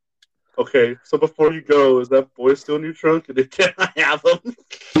 Okay, so before you go, is that boy still in your trunk? And can I have him?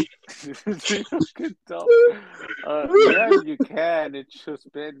 You fucking dumb. Yeah, you can. It's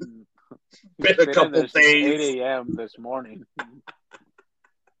just been Been it's a been in couple there since days. 8 a.m. this morning.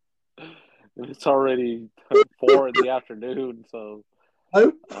 It's already 4 in the afternoon, so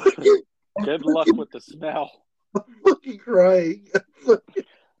I'm uh, fucking, I'm good luck fucking, with the smell. I'm fucking crying. What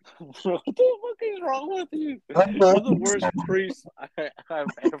the fuck is wrong with you? I'm You're the laughing so worst much. priest I've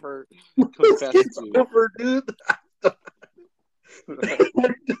ever This confessed skit's to. over, dude. I'm done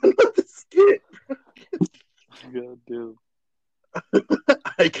with the skit. God damn.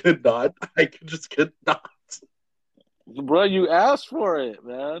 I could not. Could not. Bro, you asked for it,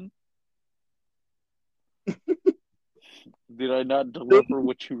 man. Did I not deliver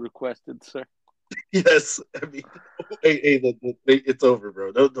what you requested, sir? Yes, I mean, it's over,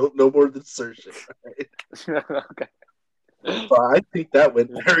 bro. No more insertion. Right? Okay. So I think that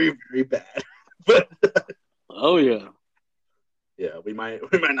went very, very bad. But Oh yeah. yeah, we might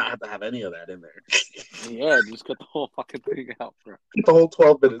not have to have any of that in there. Yeah, just cut the whole fucking thing out, bro. The whole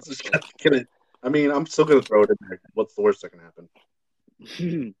 12 minutes, just get it. I mean, I'm still gonna throw it in there. What's the worst that can happen?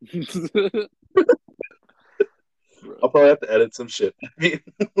 I'll Bro. probably have to edit some shit. I mean,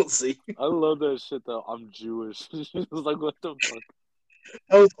 we'll see. I love that shit though. I'm Jewish. It's like what the fuck?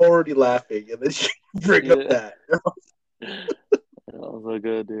 I was already laughing, and then you bring up Yeah. that. I was like,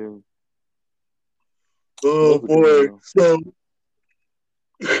 God damn. Oh That was a good one boy. though.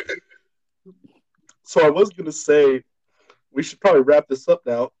 So I was gonna say we should probably wrap this up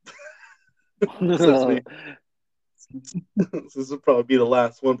now, since we this will probably be the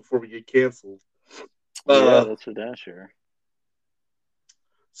last one before we get canceled. Yeah, Uh, that's for damn sure.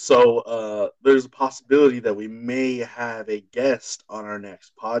 so there's a possibility that we may have a guest on our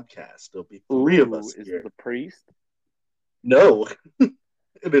next podcast. There'll be three of Ooh, us is it here. the priest? No, and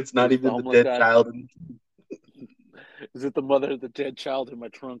it's not Is it the even the homeless dead guy? child. Is it the mother of the dead child in my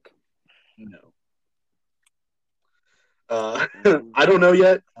trunk? No. I don't know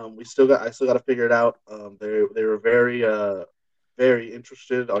yet. I still got to figure it out. They were very very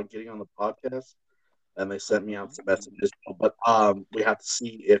interested on getting on the podcast, and they sent me out some messages. But we have to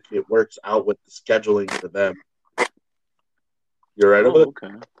see if it works out with the scheduling for them. You're right Oh, with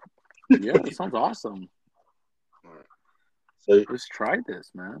okay. Yeah, that it. sounds awesome. All right. So Let's try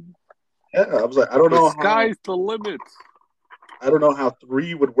this, man. yeah, I was like, The sky's the limit. I don't know how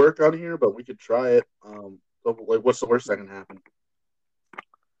three would work on here, but we could try it. So, like, what's the worst that can happen?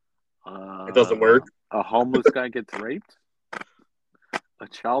 It doesn't work. A homeless guy gets raped. A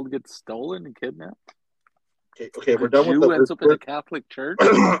child gets stolen and kidnapped. Okay, A we're done with Jew the ends up in a Catholic church. we're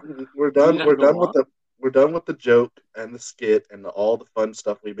Do we done gotta we're go done with on? the joke and the skit and all the fun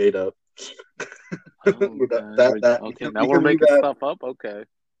stuff we made up. Oh, We're done, okay. that Okay, now we we're can leave making that. stuff up. Okay.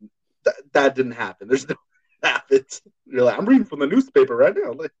 That didn't happen. There's no habit. You're like, I'm reading from the newspaper right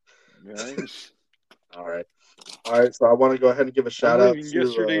now. Like, Right. all right, all right. So I want to go ahead and give a I'm shout out reading to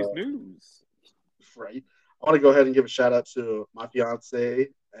yesterday's news. right. I want to go ahead and give a shout out to my fiance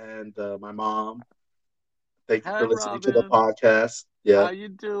and my mom. Thank you Hi, for listening to the Robin. podcast. Yeah, How you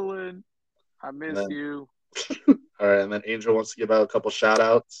doing? I and miss then you. all right, and then Angel wants to give out a couple shout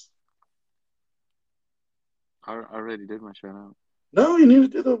outs. I already did my shout out. No, you need to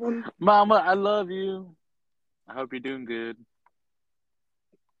do the one. Mama, I love you. I hope you're doing good.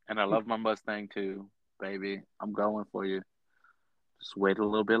 And I love my Mustang too, baby. I'm going for you. Just wait a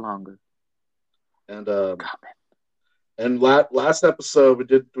little bit longer. And Coming. last episode we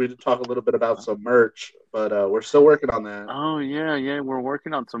did talk a little bit about some merch, but we're still working on that. Oh yeah. We're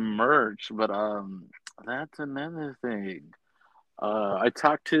working on some merch, but that's another thing. I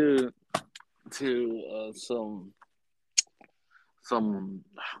talked to some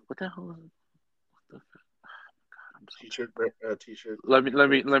what the hell is it? What the God, I'm so bad. T-shirt.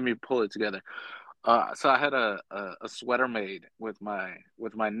 Let me pull it together. So I had a sweater made with my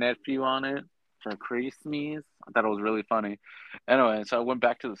nephew on it for Christmas. I thought it was really funny. Anyway, so I went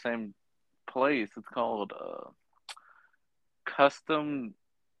back to the same place. It's called Custom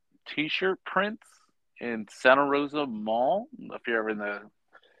T-shirt Prints in Santa Rosa Mall. If you're ever in the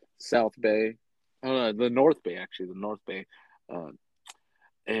South Bay, the North Bay actually, the North Bay. Uh,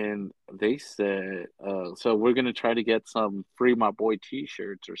 and they said, so we're gonna try to get some free my boy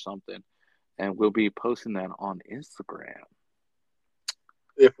T-shirts or something, and we'll be posting that on Instagram.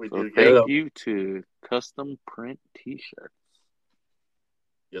 If we So do get thank them, you to Custom Print T-shirts.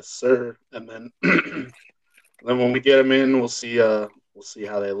 yes, sir. And then then when we get them in, we'll see how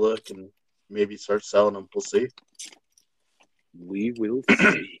they look and maybe start selling them. We'll see. We will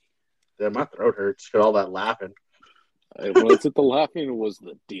see. Damn, my throat hurts. Got all that laughing. It wasn't the laughing; it was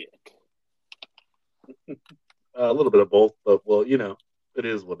the dick. A little bit of both, but well, it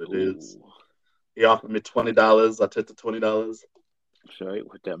is what it is. Ooh. He offered me $20. I took the $20. That's right.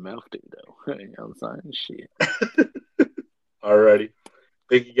 What that mouth do, though. You know what I'm saying? Shit. Alrighty.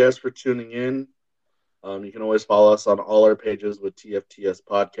 Thank you guys for tuning in. You can always follow us on all our pages with TFTS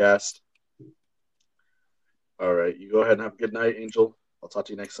Podcast. All right. You go ahead and have a good night, Angel. I'll talk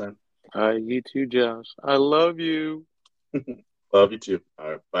to you next time. All right, you too, Josh. I love you. Love you too.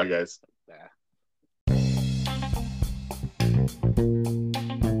 All right. Bye, guys. Bye.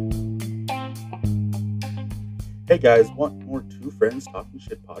 Hey guys, want more Two Friends Talking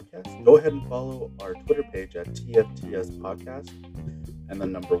Shit podcast? Go ahead and follow our Twitter page at TFTS Podcast and the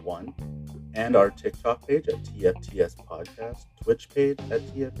number 1, and our TikTok page at TFTS Podcast, Twitch page at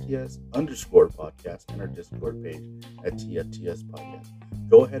TFTS_podcast, and our Discord page at TFTS Podcast.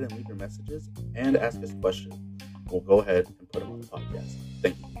 Go ahead and leave your messages and ask us questions. We'll go ahead and put them on the podcast.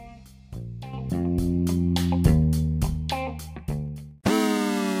 Thank you.